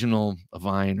occasional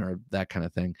vine or that kind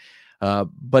of thing.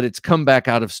 But it's come back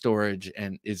out of storage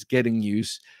and is getting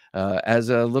use as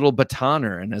a little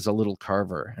batoner and as a little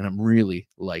carver, and I'm really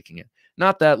liking it.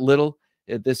 Not that little.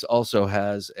 This also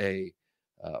has a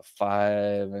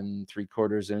 5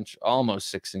 3/4 inch, almost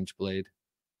 6 inch blade.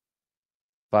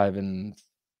 5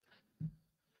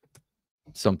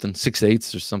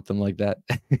 6/8 or something like that.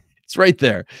 It's right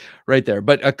there.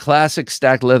 But a classic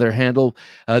stacked leather handle.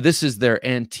 This is their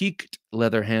antiqued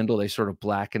leather handle. They sort of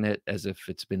blacken it as if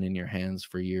it's been in your hands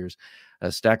for years.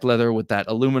 Stacked leather with that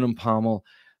aluminum pommel.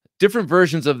 Different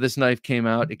versions of this knife came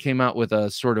out. It came out with a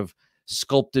sort of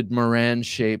sculpted Moran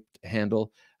shaped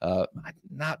handle. I'm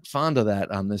not fond of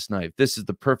that on this knife. This is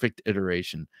the perfect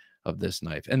iteration of this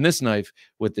knife. And this knife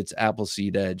with its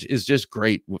Appleseed edge is just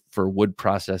great for wood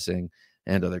processing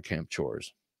and other camp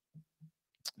chores.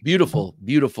 Beautiful,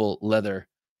 beautiful leather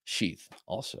sheath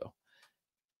also.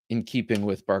 In keeping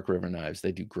with Bark River Knives,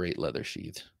 they do great leather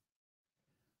sheaths.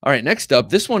 All right, next up,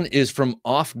 this one is from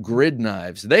Off Grid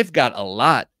Knives. They've got a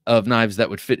lot of knives that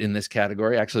would fit in this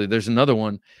category. Actually, there's another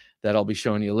one that I'll be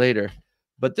showing you later.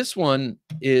 But this one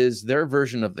is their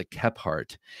version of the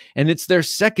Kephart, and it's their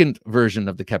second version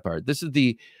of the Kephart. This is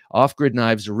the Off Grid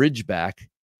Knives Ridgeback,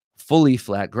 fully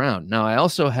flat ground. Now, I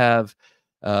also have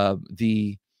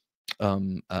the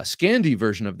Scandi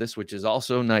version of this, which is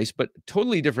also nice, but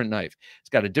totally different knife. It's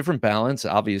got a different balance.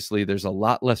 Obviously, there's a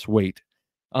lot less weight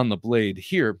on the blade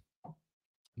here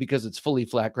because it's fully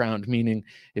flat ground, meaning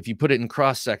if you put it in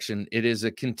cross section, it is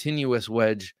a continuous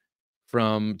wedge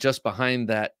from just behind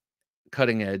that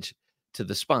cutting edge to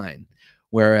the spine.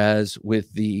 Whereas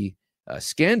with the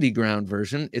Scandi ground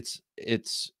version,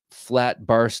 it's flat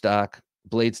bar stock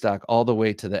blade stock all the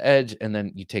way to the edge, and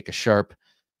then you take a sharp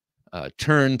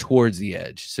turn towards the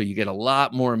edge. So you get a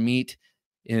lot more meat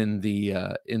in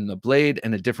the blade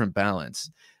and a different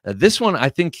balance. This one, I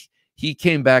think he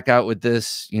came back out with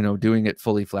this, you know, doing it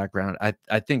fully flat ground.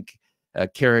 I think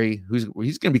Kerry, he's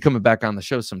going to be coming back on the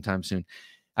show sometime soon.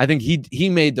 I think he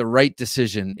made the right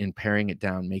decision in paring it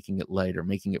down, making it lighter,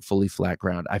 making it fully flat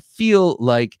ground. I feel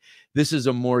like this is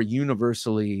a more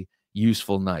universally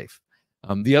useful knife.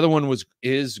 The other one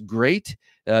is great.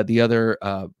 The other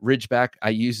Ridgeback, I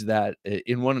used that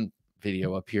in one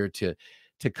video up here to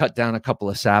cut down a couple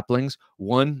of saplings.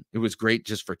 One, it was great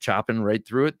just for chopping right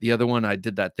through it. The other one, I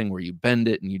did that thing where you bend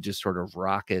it and you just sort of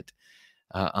rock it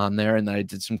on there, and then I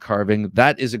did some carving.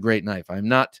 That is a great knife. I'm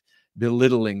not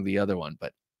belittling the other one,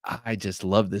 but I just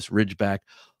love this Ridgeback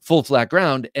full flat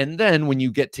ground. And then when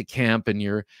you get to camp and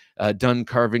you're done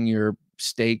carving your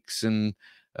steaks and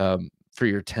for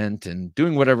your tent and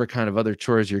doing whatever kind of other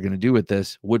chores you're going to do with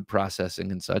this, wood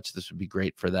processing and such, this would be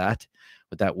great for that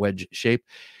with that wedge shape.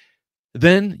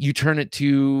 Then you turn it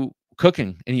to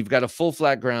cooking and you've got a full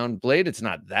flat ground blade. It's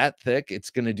not that thick. It's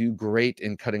going to do great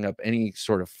in cutting up any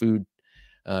sort of food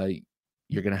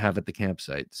you're going to have at the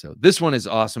campsite. So this one is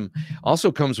awesome. Also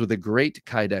comes with a great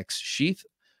Kydex sheath.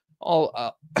 All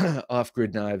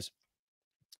off-grid knives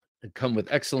come with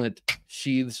excellent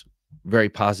sheaths, very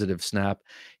positive snap.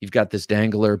 You've got this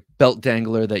dangler, belt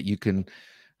dangler that you can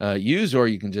use, or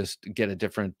you can just get a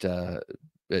different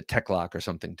tech lock or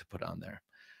something to put on there.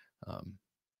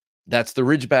 That's the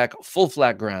Ridgeback full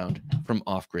flat ground from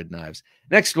Off-Grid Knives.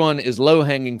 Next one is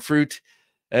low-hanging fruit.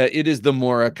 It is the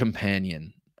Mora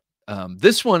Companion.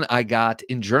 This one I got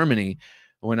in Germany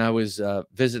when I was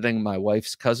visiting my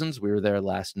wife's cousins. We were there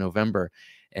last November,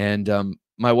 and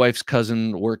my wife's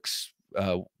cousin works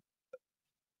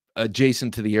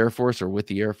adjacent to the Air Force, or with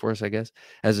the Air Force, I guess,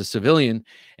 as a civilian.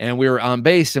 And we were on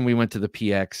base and we went to the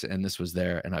PX and this was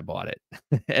there and I bought it.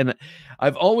 And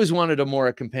I've always wanted a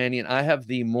Mora Companion. I have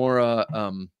the Mora,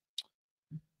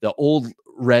 the old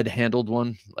red handled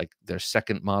one, like their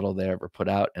second model they ever put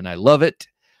out. And I love it,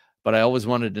 but I always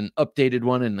wanted an updated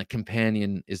one. And the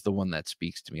Companion is the one that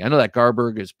speaks to me. I know that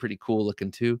Garberg is pretty cool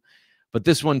looking too, but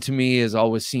this one to me has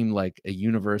always seemed like a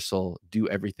universal do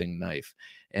everything knife.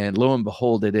 And lo and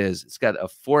behold, it is. It's got a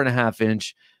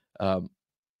 4.5-inch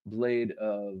blade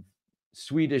of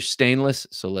Swedish stainless.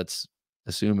 So let's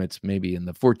assume it's maybe in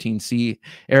the 14C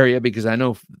area, because I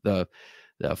know the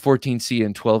 14C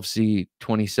and 12C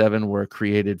 27 were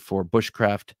created for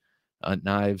bushcraft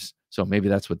knives. So maybe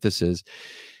that's what this is.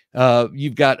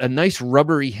 You've got a nice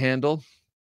rubbery handle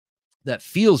that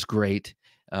feels great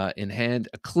in hand,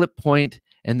 a clip point,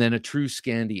 and then a true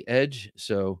Scandi edge.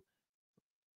 So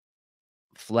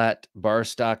flat bar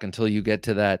stock until you get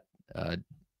to that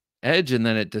edge, and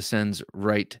then it descends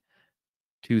right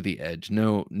to the edge.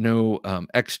 No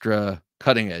extra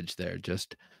cutting edge there,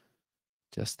 just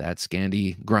that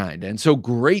Scandi grind. And so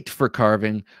great for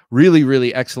carving, really,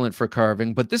 really excellent for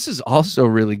carving. But this is also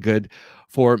really good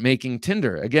for making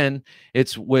tinder. Again,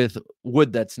 it's with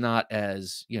wood that's not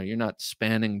as, you know, you're not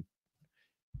spanning,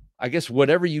 I guess,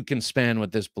 whatever you can span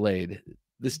with this blade.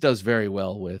 This does very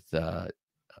well with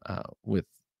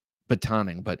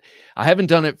batoning, but I haven't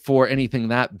done it for anything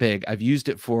that big. I've used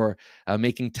it for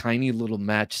making tiny little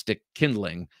matchstick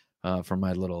kindling for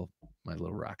my little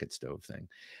rocket stove thing.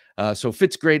 So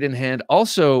fits great in hand.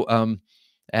 Also,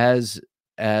 as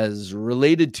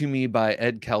related to me by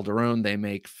Ed Calderon, they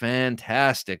make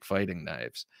fantastic fighting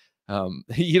knives.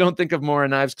 You don't think of Mora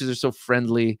knives because they're so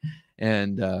friendly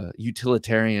and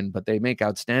utilitarian, but they make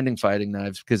outstanding fighting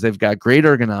knives because they've got great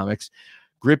ergonomics.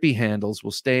 Grippy handles will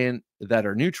stay in, that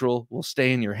are neutral, will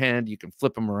stay in your hand. You can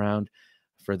flip them around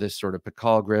for this sort of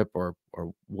Pikal grip or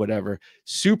whatever.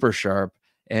 Super sharp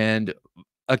and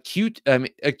acute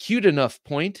enough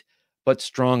point, but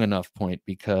strong enough point,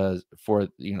 because for,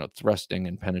 you know, thrusting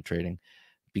and penetrating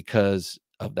because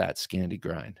of that Scandi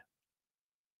grind.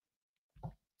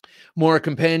 Mora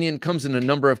Companion comes in a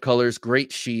number of colors,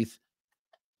 great sheath,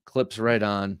 clips right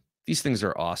on. These things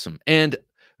are awesome and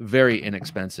very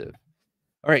inexpensive.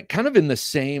 All right, kind of in the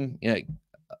same, you know,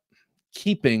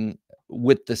 keeping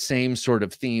with the same sort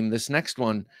of theme, this next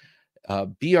one,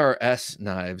 BRS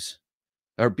knives,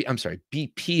 or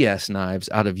BPS knives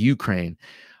out of Ukraine,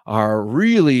 are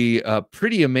really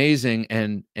pretty amazing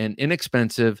and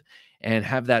inexpensive, and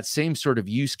have that same sort of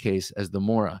use case as the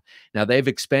Mora. Now they've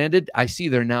expanded. I see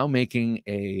they're now making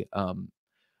a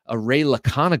Ray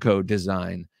Laconico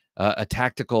design, a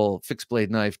tactical fixed blade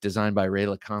knife designed by Ray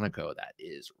Laconico. That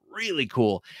is really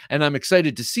cool. And I'm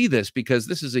excited to see this because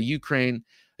this is a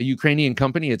Ukrainian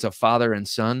company. It's a father and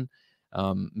son.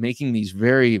 making these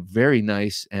very, very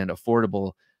nice and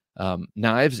affordable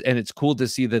knives. And it's cool to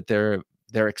see that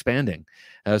they're expanding.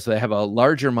 So they have a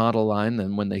larger model line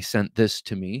than when they sent this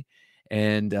to me,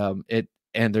 and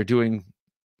they're doing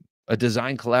a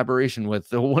design collaboration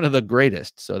with one of the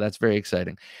greatest. So that's very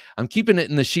exciting. I'm keeping it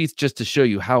in the sheath just to show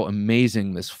you how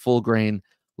amazing this full grain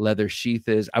leather sheath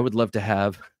is. I would love to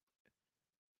have,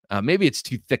 maybe it's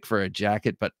too thick for a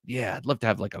jacket, but yeah, I'd love to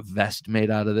have like a vest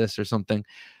made out of this or something.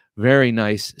 Very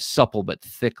nice, supple, but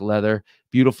thick leather.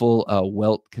 Beautiful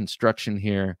welt construction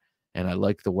here. And I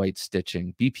like the white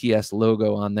stitching. BPS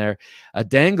logo on there. A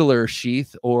dangler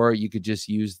sheath, or you could just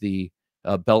use the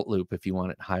belt loop if you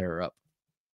want it higher up.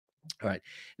 All right.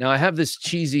 Now I have this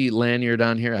cheesy lanyard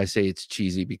on here. I say it's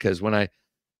cheesy because when I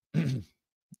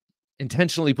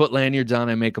intentionally put lanyards on,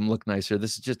 I make them look nicer.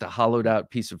 This is just a hollowed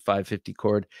out piece of 550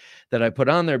 cord that I put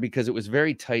on there because it was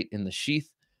very tight in the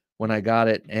sheath when I got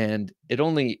it, and it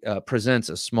only presents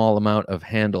a small amount of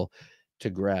handle to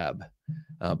grab.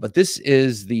 But this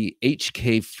is the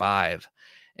HK5,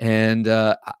 and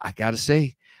I gotta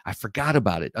say, I forgot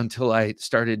about it until I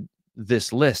started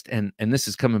this list, and this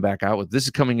is coming back out with, this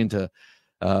is coming into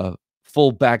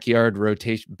full backyard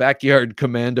rotation, backyard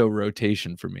commando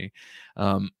rotation for me.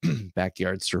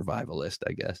 Backyard survivalist,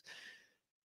 I guess.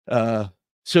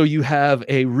 So you have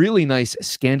a really nice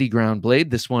Scandi ground blade.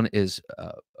 This one is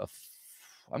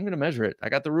I'm gonna measure it. I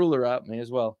got the ruler out, may as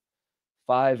well.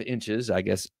 5 inches, I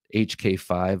guess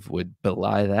HK5 would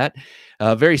belie that.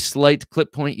 Very slight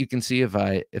clip point. You can see if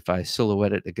I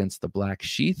silhouette it against the black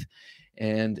sheath,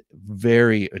 and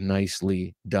very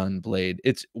nicely done blade.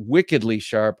 It's wickedly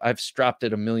sharp. I've stropped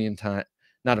it a million times,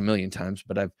 not a million times,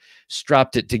 but I've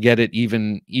stropped it to get it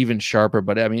even sharper.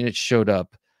 But I mean, it showed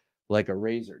up like a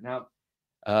razor. Now,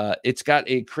 it's got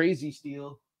a crazy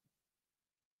steel.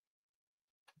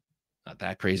 Not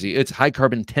that crazy. It's high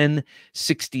carbon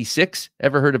 1066.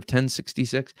 Ever heard of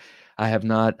 1066? I have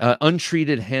not.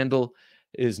 Untreated handle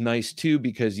is nice too,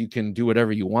 because you can do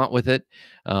whatever you want with it.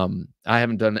 I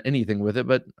haven't done anything with it,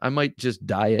 but I might just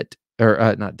dye it,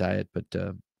 or not dye it, but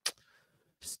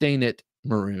stain it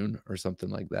maroon or something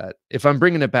like that. If I'm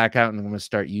bringing it back out and I'm going to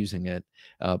start using it.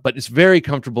 But it's very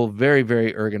comfortable, very,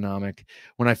 very ergonomic.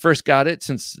 When I first got it,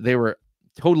 since they were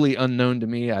totally unknown to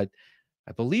me, I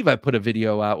believe I put a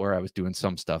video out where I was doing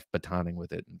some stuff, batoning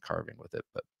with it and carving with it,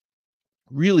 but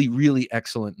really, really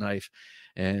excellent knife.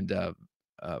 And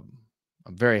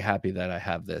I'm very happy that I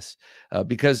have this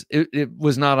because it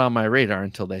was not on my radar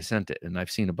until they sent it. And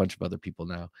I've seen a bunch of other people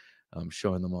now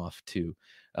showing them off too.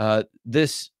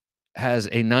 This has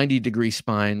a 90-degree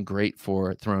spine, great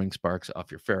for throwing sparks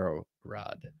off your ferro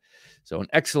rod. So an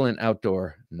excellent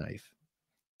outdoor knife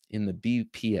in the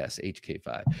BPS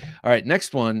HK5. All right,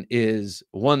 next one is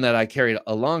one that I carried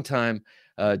a long time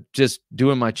just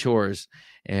doing my chores,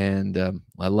 and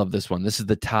I love this one. This is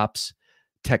the Tops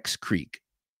Tex Creek.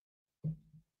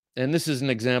 And this is an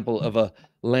example of a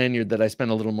lanyard that I spent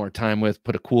a little more time with,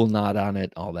 put a cool knot on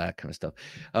it, all that kind of stuff.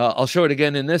 I'll show it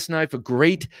again in this knife, a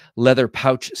great leather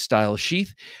pouch style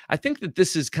sheath. I think that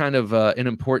this is kind of an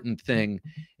important thing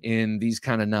in these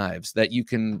kind of knives, that you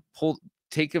can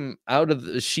take them out of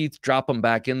the sheath, drop them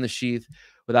back in the sheath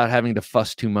without having to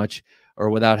fuss too much, or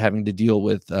without having to deal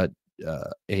with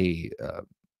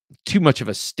too much of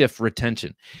a stiff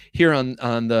retention. Here on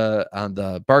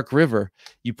the Bark River,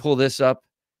 you pull this up,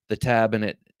 the tab,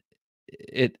 and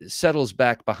it settles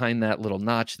back behind that little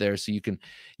notch there, so you can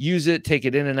use it, take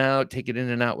it in and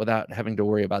out without having to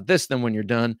worry about this. Then when you're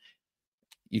done,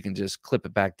 you can just clip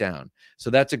it back down. So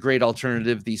that's a great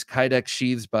alternative. These Kydex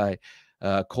sheaths by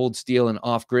Cold Steel and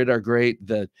Off Grid are great.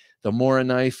 The Mora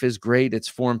knife is great. It's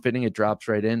form fitting. It drops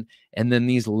right in. And then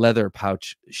these leather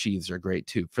pouch sheaths are great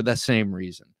too, for the same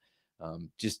reason.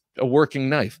 Just a working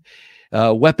knife.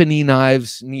 Weapony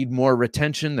knives need more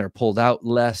retention. They're pulled out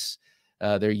less.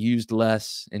 They're used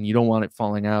less, and you don't want it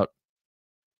falling out.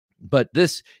 But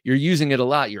this, you're using it a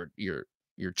lot. You're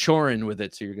choring with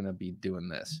it, so you're going to be doing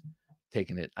this.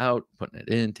 Taking it out, putting it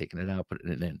in, taking it out,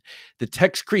 putting it in. The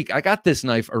Tex Creek, I got this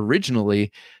knife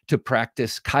originally to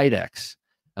practice Kydex,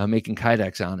 making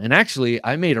Kydex on. And actually,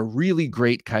 I made a really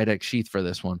great Kydex sheath for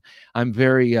this one. I'm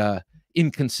very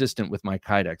inconsistent with my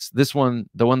Kydex. This one,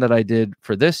 the one that I did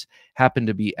for this, happened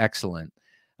to be excellent.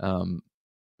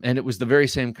 And it was the very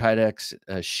same Kydex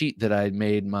sheet that I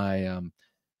made my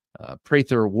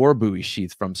Prather war buoy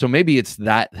sheath from. So maybe it's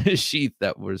that sheath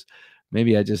that was,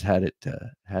 maybe I just had it,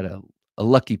 had a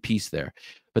lucky piece there.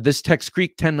 But this Tex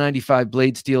Creek 1095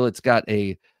 blade steel, it's got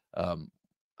a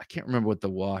I can't remember what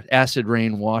the acid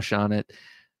rain wash on it.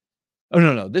 Oh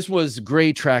no, this was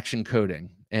gray traction coating,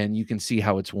 and you can see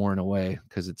how it's worn away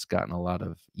because it's gotten a lot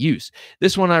of use.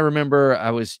 This one, I remember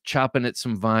I was chopping at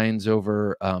some vines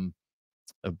over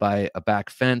by a back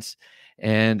fence,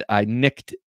 and I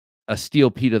nicked a steel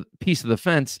piece of the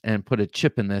fence and put a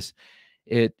chip in this.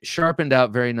 It sharpened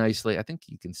out very nicely. I think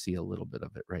you can see a little bit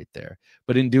of it right there.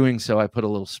 But in doing so, I put a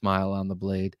little smile on the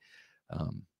blade.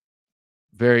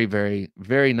 Very, very,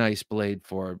 very nice blade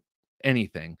for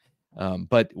anything.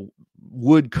 But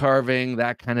wood carving,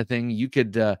 that kind of thing, you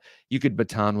could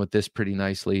baton with this pretty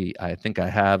nicely. I think I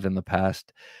have in the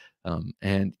past.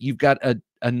 And you've got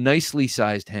a nicely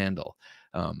sized handle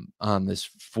on this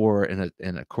 4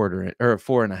 1/4 or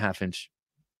 4.5 inch.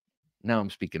 Now I'm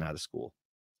speaking out of school.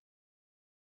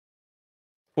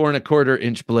 4 1/4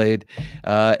 inch blade,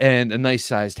 and a nice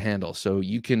sized handle. So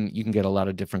you can get a lot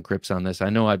of different grips on this. I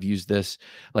know I've used this,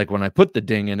 like when I put the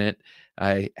ding in it,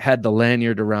 I had the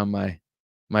lanyard around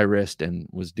my wrist and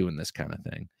was doing this kind of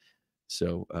thing.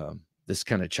 So this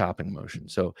kind of chopping motion.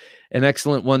 So an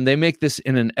excellent one. They make this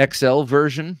in an XL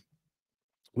version,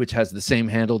 which has the same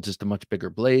handle, just a much bigger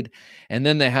blade. And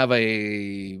then they have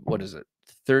a, what is it,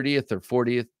 30th or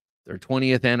 40th or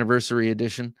 20th anniversary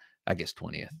edition. I guess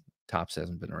 20th. Tops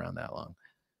hasn't been around that long.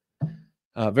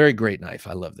 Very great knife.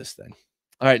 I love this thing.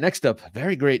 All right, next up,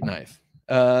 very great knife.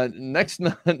 Next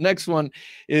one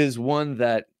is one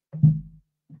that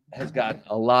has gotten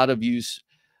a lot of use.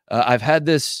 I've had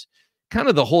this kind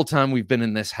of the whole time we've been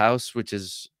in this house, which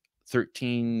is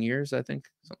 13 years, I think,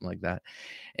 something like that.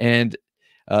 And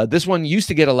this one used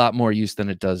to get a lot more use than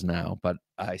it does now, but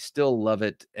I still love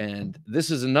it. And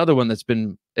this is another one that's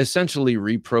been essentially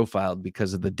reprofiled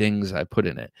because of the dings I put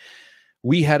in it.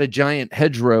 We had a giant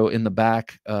hedgerow in the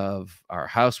back of our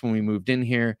house when we moved in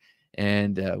here,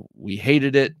 and we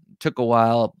hated it. Took a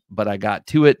while, but I got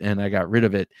to it and I got rid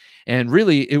of it. And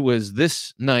really, it was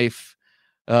this knife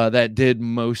that did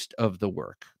most of the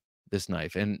work. This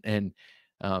knife, and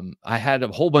I had a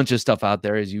whole bunch of stuff out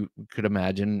there, as you could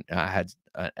imagine. I had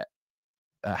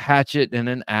a hatchet and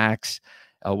an axe,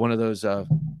 one of those,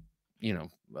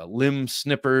 limb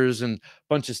snippers and a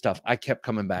bunch of stuff. I kept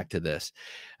coming back to this.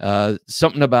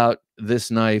 Something about this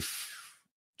knife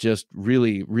just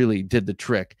really, really did the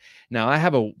trick. Now, I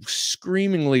have a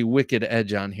screamingly wicked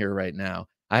edge on here right now.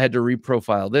 I had to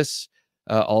reprofile this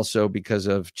also because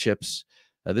of chips.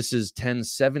 This is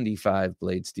 1075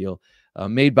 blade steel.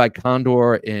 Made by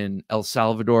Condor in El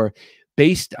Salvador,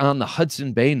 based on the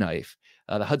Hudson Bay knife.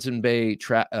 The Hudson Bay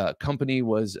company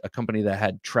was a company that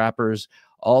had trappers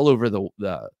all over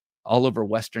all over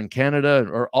Western Canada,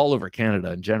 or all over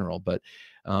Canada in general. But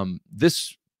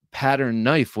this pattern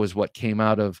knife was what came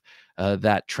out of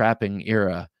that trapping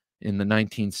era in the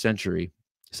 19th century,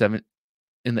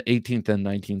 in the 18th and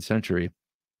 19th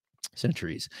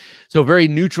centuries. So very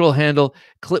neutral handle,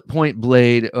 clip point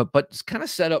blade, but it's kind of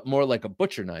set up more like a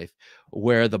butcher knife,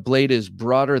 where the blade is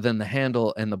broader than the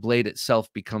handle and the blade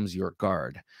itself becomes your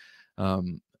guard.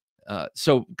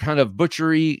 So kind of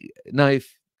butchery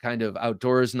knife, kind of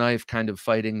outdoors knife, kind of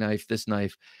fighting knife. This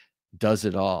knife does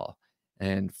it all.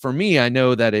 And for me, I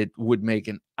know that it would make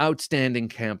an outstanding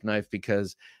camp knife,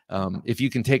 because if you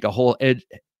can take a whole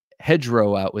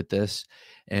hedgerow out with this,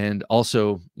 and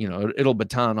also, it'll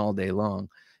baton all day long,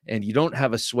 and you don't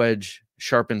have a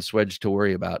sharpened swedge to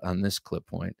worry about on this clip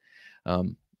point.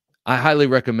 I highly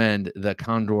recommend the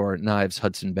Condor Knives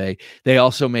Hudson Bay. They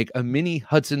also make a mini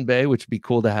Hudson Bay, which would be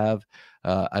cool to have.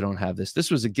 I don't have this. This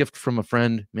was a gift from a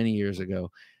friend many years ago,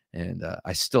 and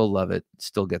I still love it.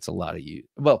 Still gets a lot of use.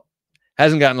 Well,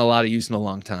 hasn't gotten a lot of use in a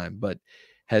long time, but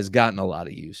has gotten a lot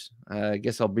of use. I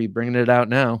guess I'll be bringing it out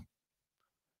now.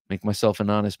 Make myself an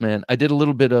honest man. I did a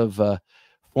little bit of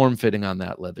form fitting on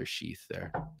that leather sheath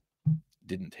there.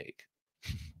 Didn't take.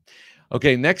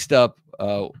 Okay, next up,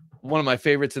 one of my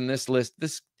favorites in this list.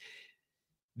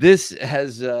 This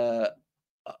has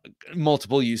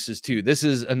multiple uses too. This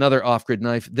is another off-grid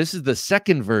knife. This is the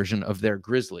second version of their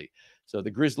Grizzly. So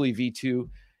the Grizzly V2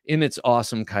 in its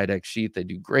awesome Kydex sheath. They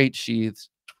do great sheaths.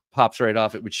 Pops right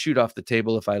off. It would shoot off the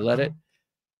table if I let it.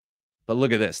 But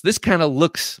look at this. This kind of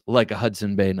looks like a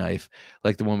Hudson Bay knife,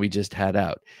 like the one we just had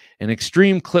out. An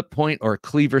extreme clip point or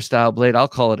cleaver style blade. I'll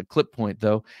call it a clip point,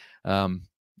 though.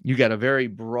 You got a very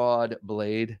broad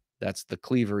blade. That's the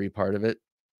cleavery part of it.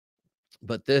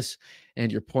 But this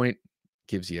and your point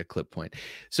gives you a clip point.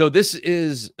 So this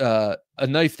is a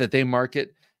knife that they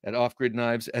market at Off-Grid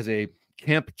Knives as a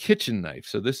camp kitchen knife.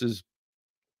 So this is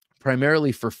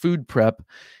primarily for food prep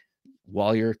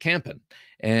while you're camping.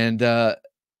 And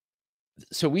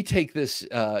so we take this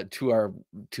to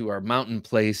our mountain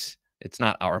place It's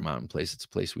not our mountain place. It's a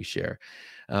place we share.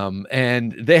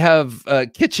 And they have a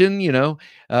kitchen, you know,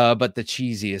 but the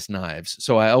cheesiest knives.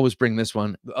 So I always bring this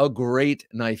one, a great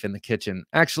knife in the kitchen.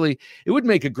 Actually, it would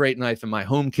make a great knife in my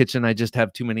home kitchen. I just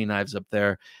have too many knives up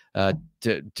there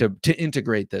to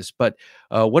integrate this. But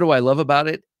what do I love about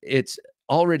it? It's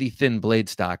already thin blade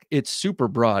stock. It's super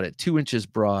broad at 2 inches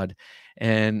broad,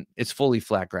 and it's fully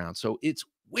flat ground. So it's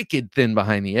wicked thin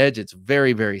behind the edge. It's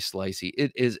very, very slicey.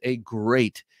 It is a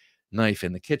great knife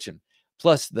in the kitchen.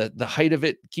 Plus, the height of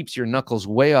it keeps your knuckles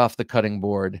way off the cutting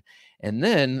board. And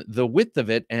then the width of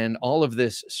it and all of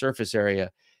this surface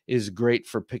area is great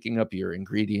for picking up your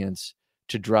ingredients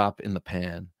to drop in the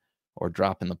pan or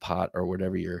drop in the pot or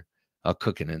whatever you're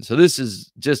cooking in. So this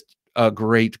is just a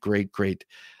great, great, great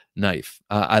knife.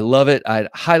 I love it. I'd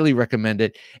highly recommend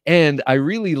it. And I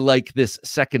really like this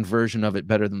second version of it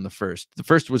better than the first. The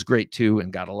first was great too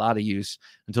and got a lot of use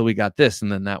until we got this.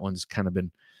 And then that one's kind of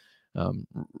been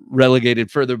relegated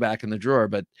further back in the drawer.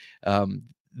 But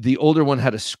the older one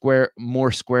had a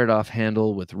more squared off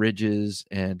handle with ridges,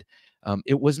 and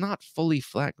it was not fully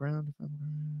flat ground.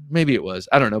 Maybe it was,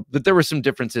 I don't know, but there were some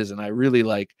differences, and I really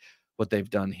like what they've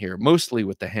done here, mostly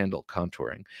with the handle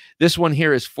contouring. This one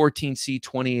here is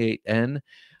 14C28N.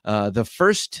 The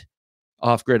first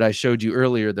off-grid I showed you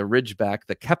earlier, the Ridgeback,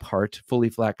 the Kephart, fully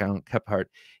flat ground Kephart,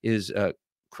 is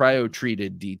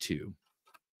cryo-treated D2.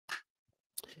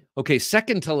 Okay,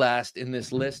 second to last in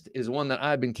this list is one that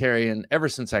I've been carrying ever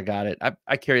since I got it.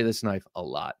 I carry this knife a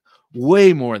lot,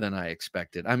 way more than I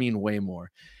expected. I mean, way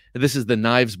more. This is the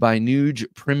Knives by Nuge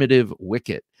Primitive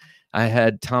Wicket. I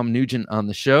had Tom Nugent on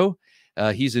the show.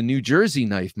 He's a New Jersey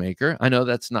knife maker. I know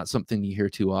that's not something you hear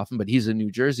too often, but he's a New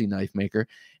Jersey knife maker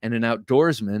and an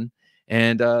outdoorsman.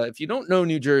 And if you don't know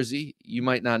New Jersey, you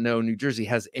might not know New Jersey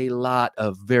has a lot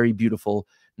of very beautiful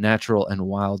natural and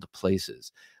wild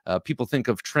places. People think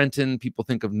of Trenton, people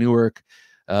think of Newark,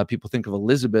 people think of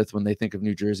Elizabeth when they think of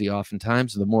New Jersey.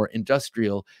 Oftentimes, the more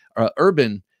industrial,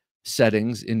 urban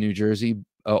settings in New Jersey,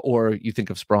 or you think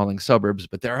of sprawling suburbs,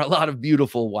 but there are a lot of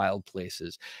beautiful wild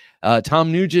places.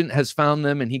 Tom Nugent has found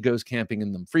them, and he goes camping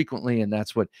in them frequently, and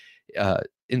that's what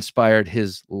inspired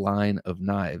his line of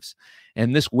knives.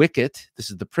 And this wicket, this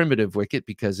is the primitive wicket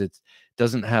because it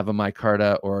doesn't have a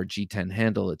micarta or G10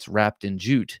 handle. It's wrapped in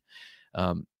jute.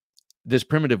 This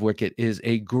primitive wicket is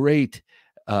a great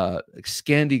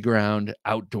Scandi ground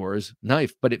outdoors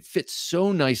knife, but it fits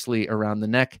so nicely around the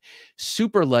neck,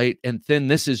 super light and thin.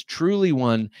 This is truly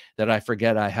one that I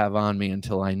forget I have on me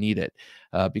until I need it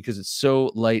because it's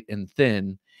so light and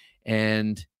thin.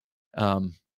 And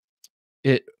what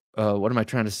am I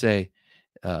trying to say?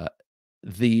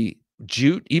 The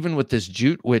jute, even with this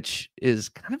jute, which is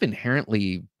kind of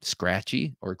inherently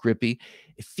scratchy or grippy,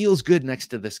 it feels good next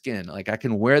to the skin. Like I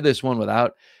can wear this one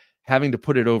without having to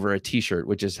put it over a t-shirt,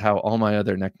 which is how all my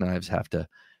other neck knives have to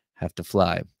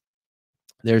fly.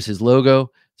 There's his logo.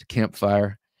 It's a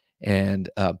campfire. And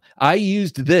I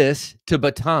used this to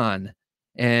baton,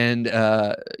 and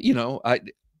you know,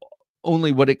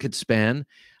 only what it could span.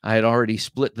 I had already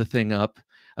split the thing up,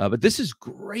 but this is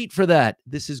great for that.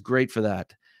 This is great for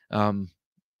that.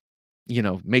 You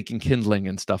know, making kindling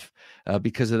and stuff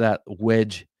because of that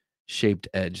wedge shaped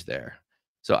edge there.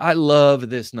 So I love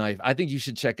this knife. I think you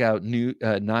should check out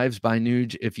Knives by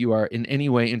Nuge if you are in any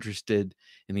way interested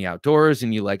in the outdoors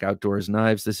and you like outdoors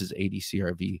knives. This is 80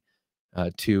 CRV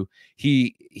 2.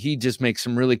 He just makes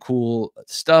some really cool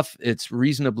stuff. It's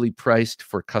reasonably priced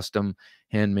for custom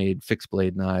handmade fixed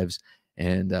blade knives,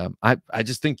 and I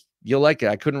just think you'll like it.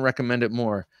 I couldn't recommend it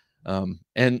more.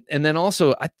 And then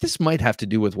also this might have to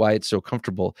do with why it's so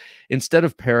comfortable. Instead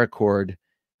of paracord,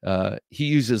 he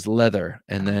uses leather,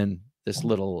 and then this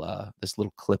little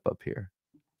clip up here.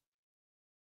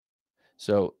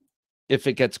 So if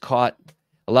it gets caught,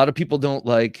 a lot of people don't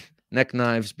like neck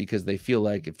knives because they feel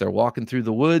like if they're walking through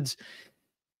the woods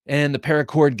and the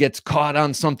paracord gets caught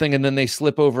on something and then they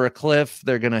slip over a cliff,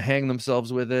 they're going to hang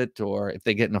themselves with it. Or if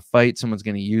they get in a fight, someone's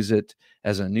going to use it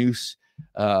as a noose.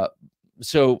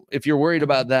 So if you're worried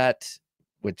about that,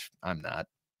 which I'm not,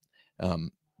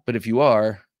 but if you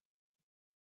are,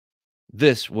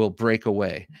 this will break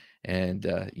away,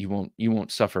 and you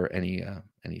won't suffer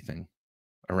anything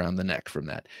around the neck from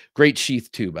that. Great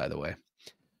sheath too, by the way.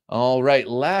 All right.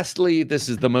 Lastly, this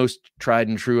is the most tried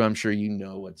and true. I'm sure you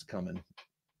know what's coming.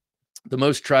 The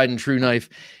most tried and true knife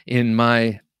in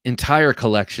my entire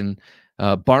collection,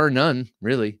 bar none,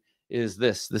 really, is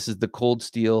this. This is the Cold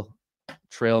Steel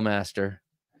Trailmaster.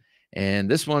 And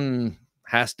this one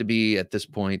has to be, at this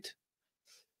point,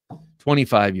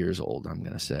 25 years old, I'm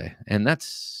going to say. And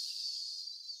that's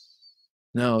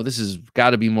No, this has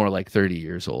got to be more like 30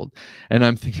 years old. And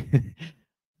I'm thinking,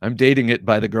 I'm dating it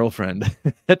by the girlfriend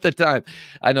at the time.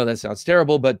 I know that sounds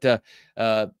terrible, but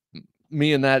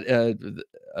me and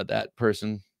that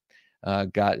person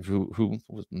got who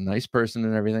was a nice person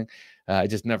and everything. I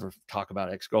just never talk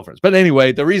about ex-girlfriends. But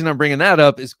anyway, the reason I'm bringing that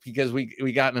up is because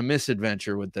we got in a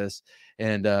misadventure with this,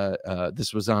 and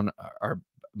this was on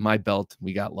my belt.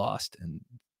 We got lost, and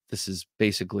this is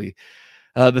basically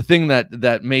the thing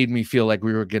that made me feel like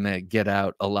we were gonna get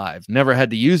out alive. Never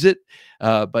had to use it,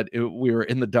 but we were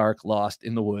in the dark, lost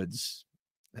in the woods,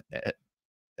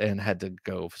 and had to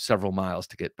go several miles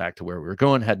to get back to where we were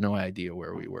going. Had no idea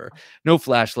where we were. No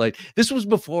flashlight. This was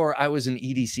before I was an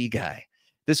EDC guy.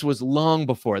 This was long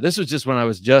before. This was just when I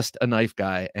was just a knife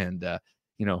guy, and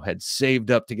had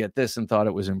saved up to get this and thought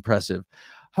it was impressive.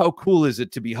 How cool is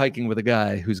it to be hiking with a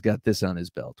guy who's got this on his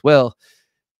belt? Well,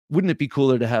 wouldn't it be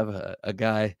cooler to have a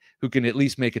guy who can at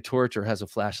least make a torch or has a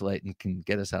flashlight and can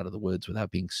get us out of the woods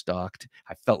without being stalked?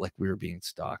 I felt like we were being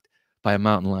stalked by a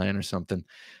mountain lion or something.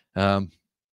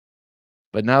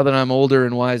 But now that I'm older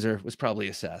and wiser, it was probably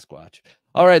a Sasquatch.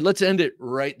 All right, let's end it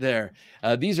right there.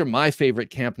 These are my favorite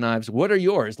camp knives. What are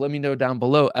yours? Let me know down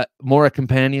below. Mora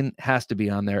Companion has to be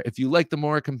on there. If you like the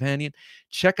Mora Companion,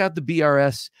 check out the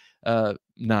BRS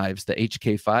knives, the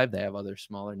HK5. They have other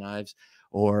smaller knives.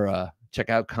 Or check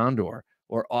out Condor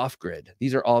or Off Grid.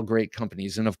 These are all great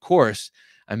companies. And of course,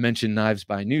 I mentioned Knives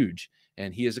by Nuge,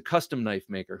 and he is a custom knife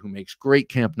maker who makes great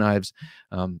camp knives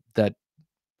that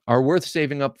are worth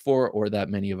saving up for, or that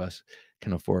many of us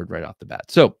can afford right off the bat.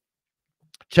 So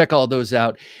check all those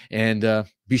out, and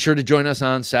be sure to join us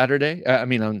on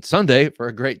on Sunday for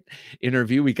a great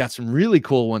interview. We got some really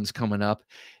cool ones coming up,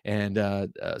 and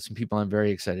some people I'm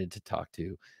very excited to talk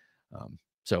to.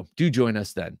 So do join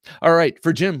us then. All right,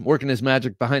 for Jim working his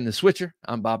magic behind the switcher,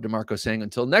 I'm Bob DeMarco saying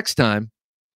until next time,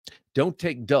 don't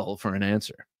take dull for an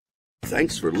answer.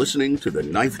 Thanks for listening to the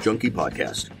Knife Junkie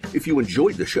podcast. If you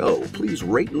enjoyed the show, please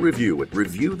rate and review at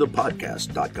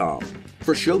reviewthepodcast.com.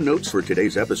 For show notes for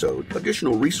today's episode,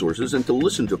 additional resources, and to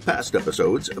listen to past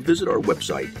episodes, visit our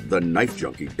website,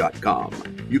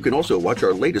 TheKnifeJunkie.com. You can also watch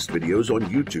our latest videos on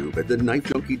YouTube at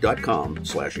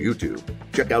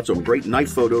TheKnifeJunkie.com/YouTube. Check out some great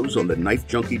knife photos on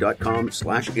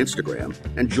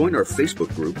TheKnifeJunkie.com/Instagram, and join our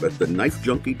Facebook group at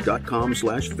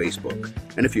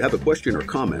TheKnifeJunkie.com/Facebook. And if you have a question or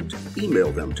comment,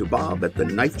 email them to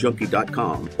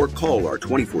bob@TheKnifeJunkie.com or call our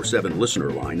 24/7 listener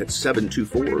line at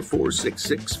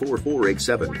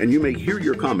 724-466-4487, and you may hear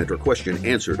your comment or question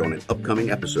answered on an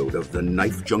upcoming episode of the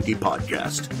Knife Junkie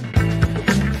podcast.